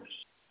generous,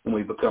 and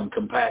we become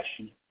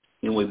compassionate,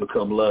 and we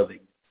become loving.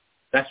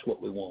 That's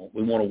what we want.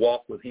 We want to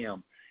walk with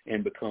him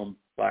and become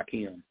like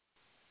him.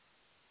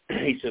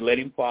 He said, let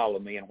him follow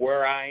me, and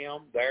where I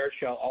am, there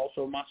shall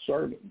also my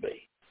servant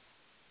be.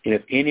 And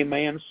if any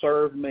man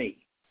serve me,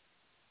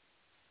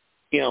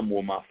 him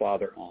will my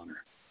Father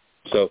honor.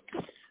 So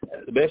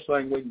the best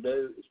thing we can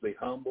do is be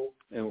humble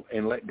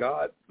and let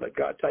God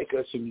take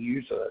us and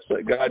use us.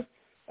 Let God,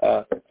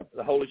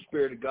 the Holy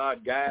Spirit of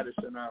God, guide us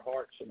in our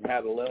hearts and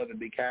how to love and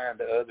be kind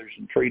to others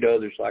and treat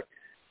others like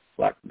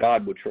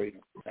God would treat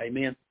them.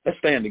 Amen. Let's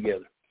stand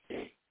together.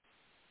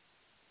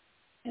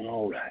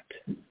 All right.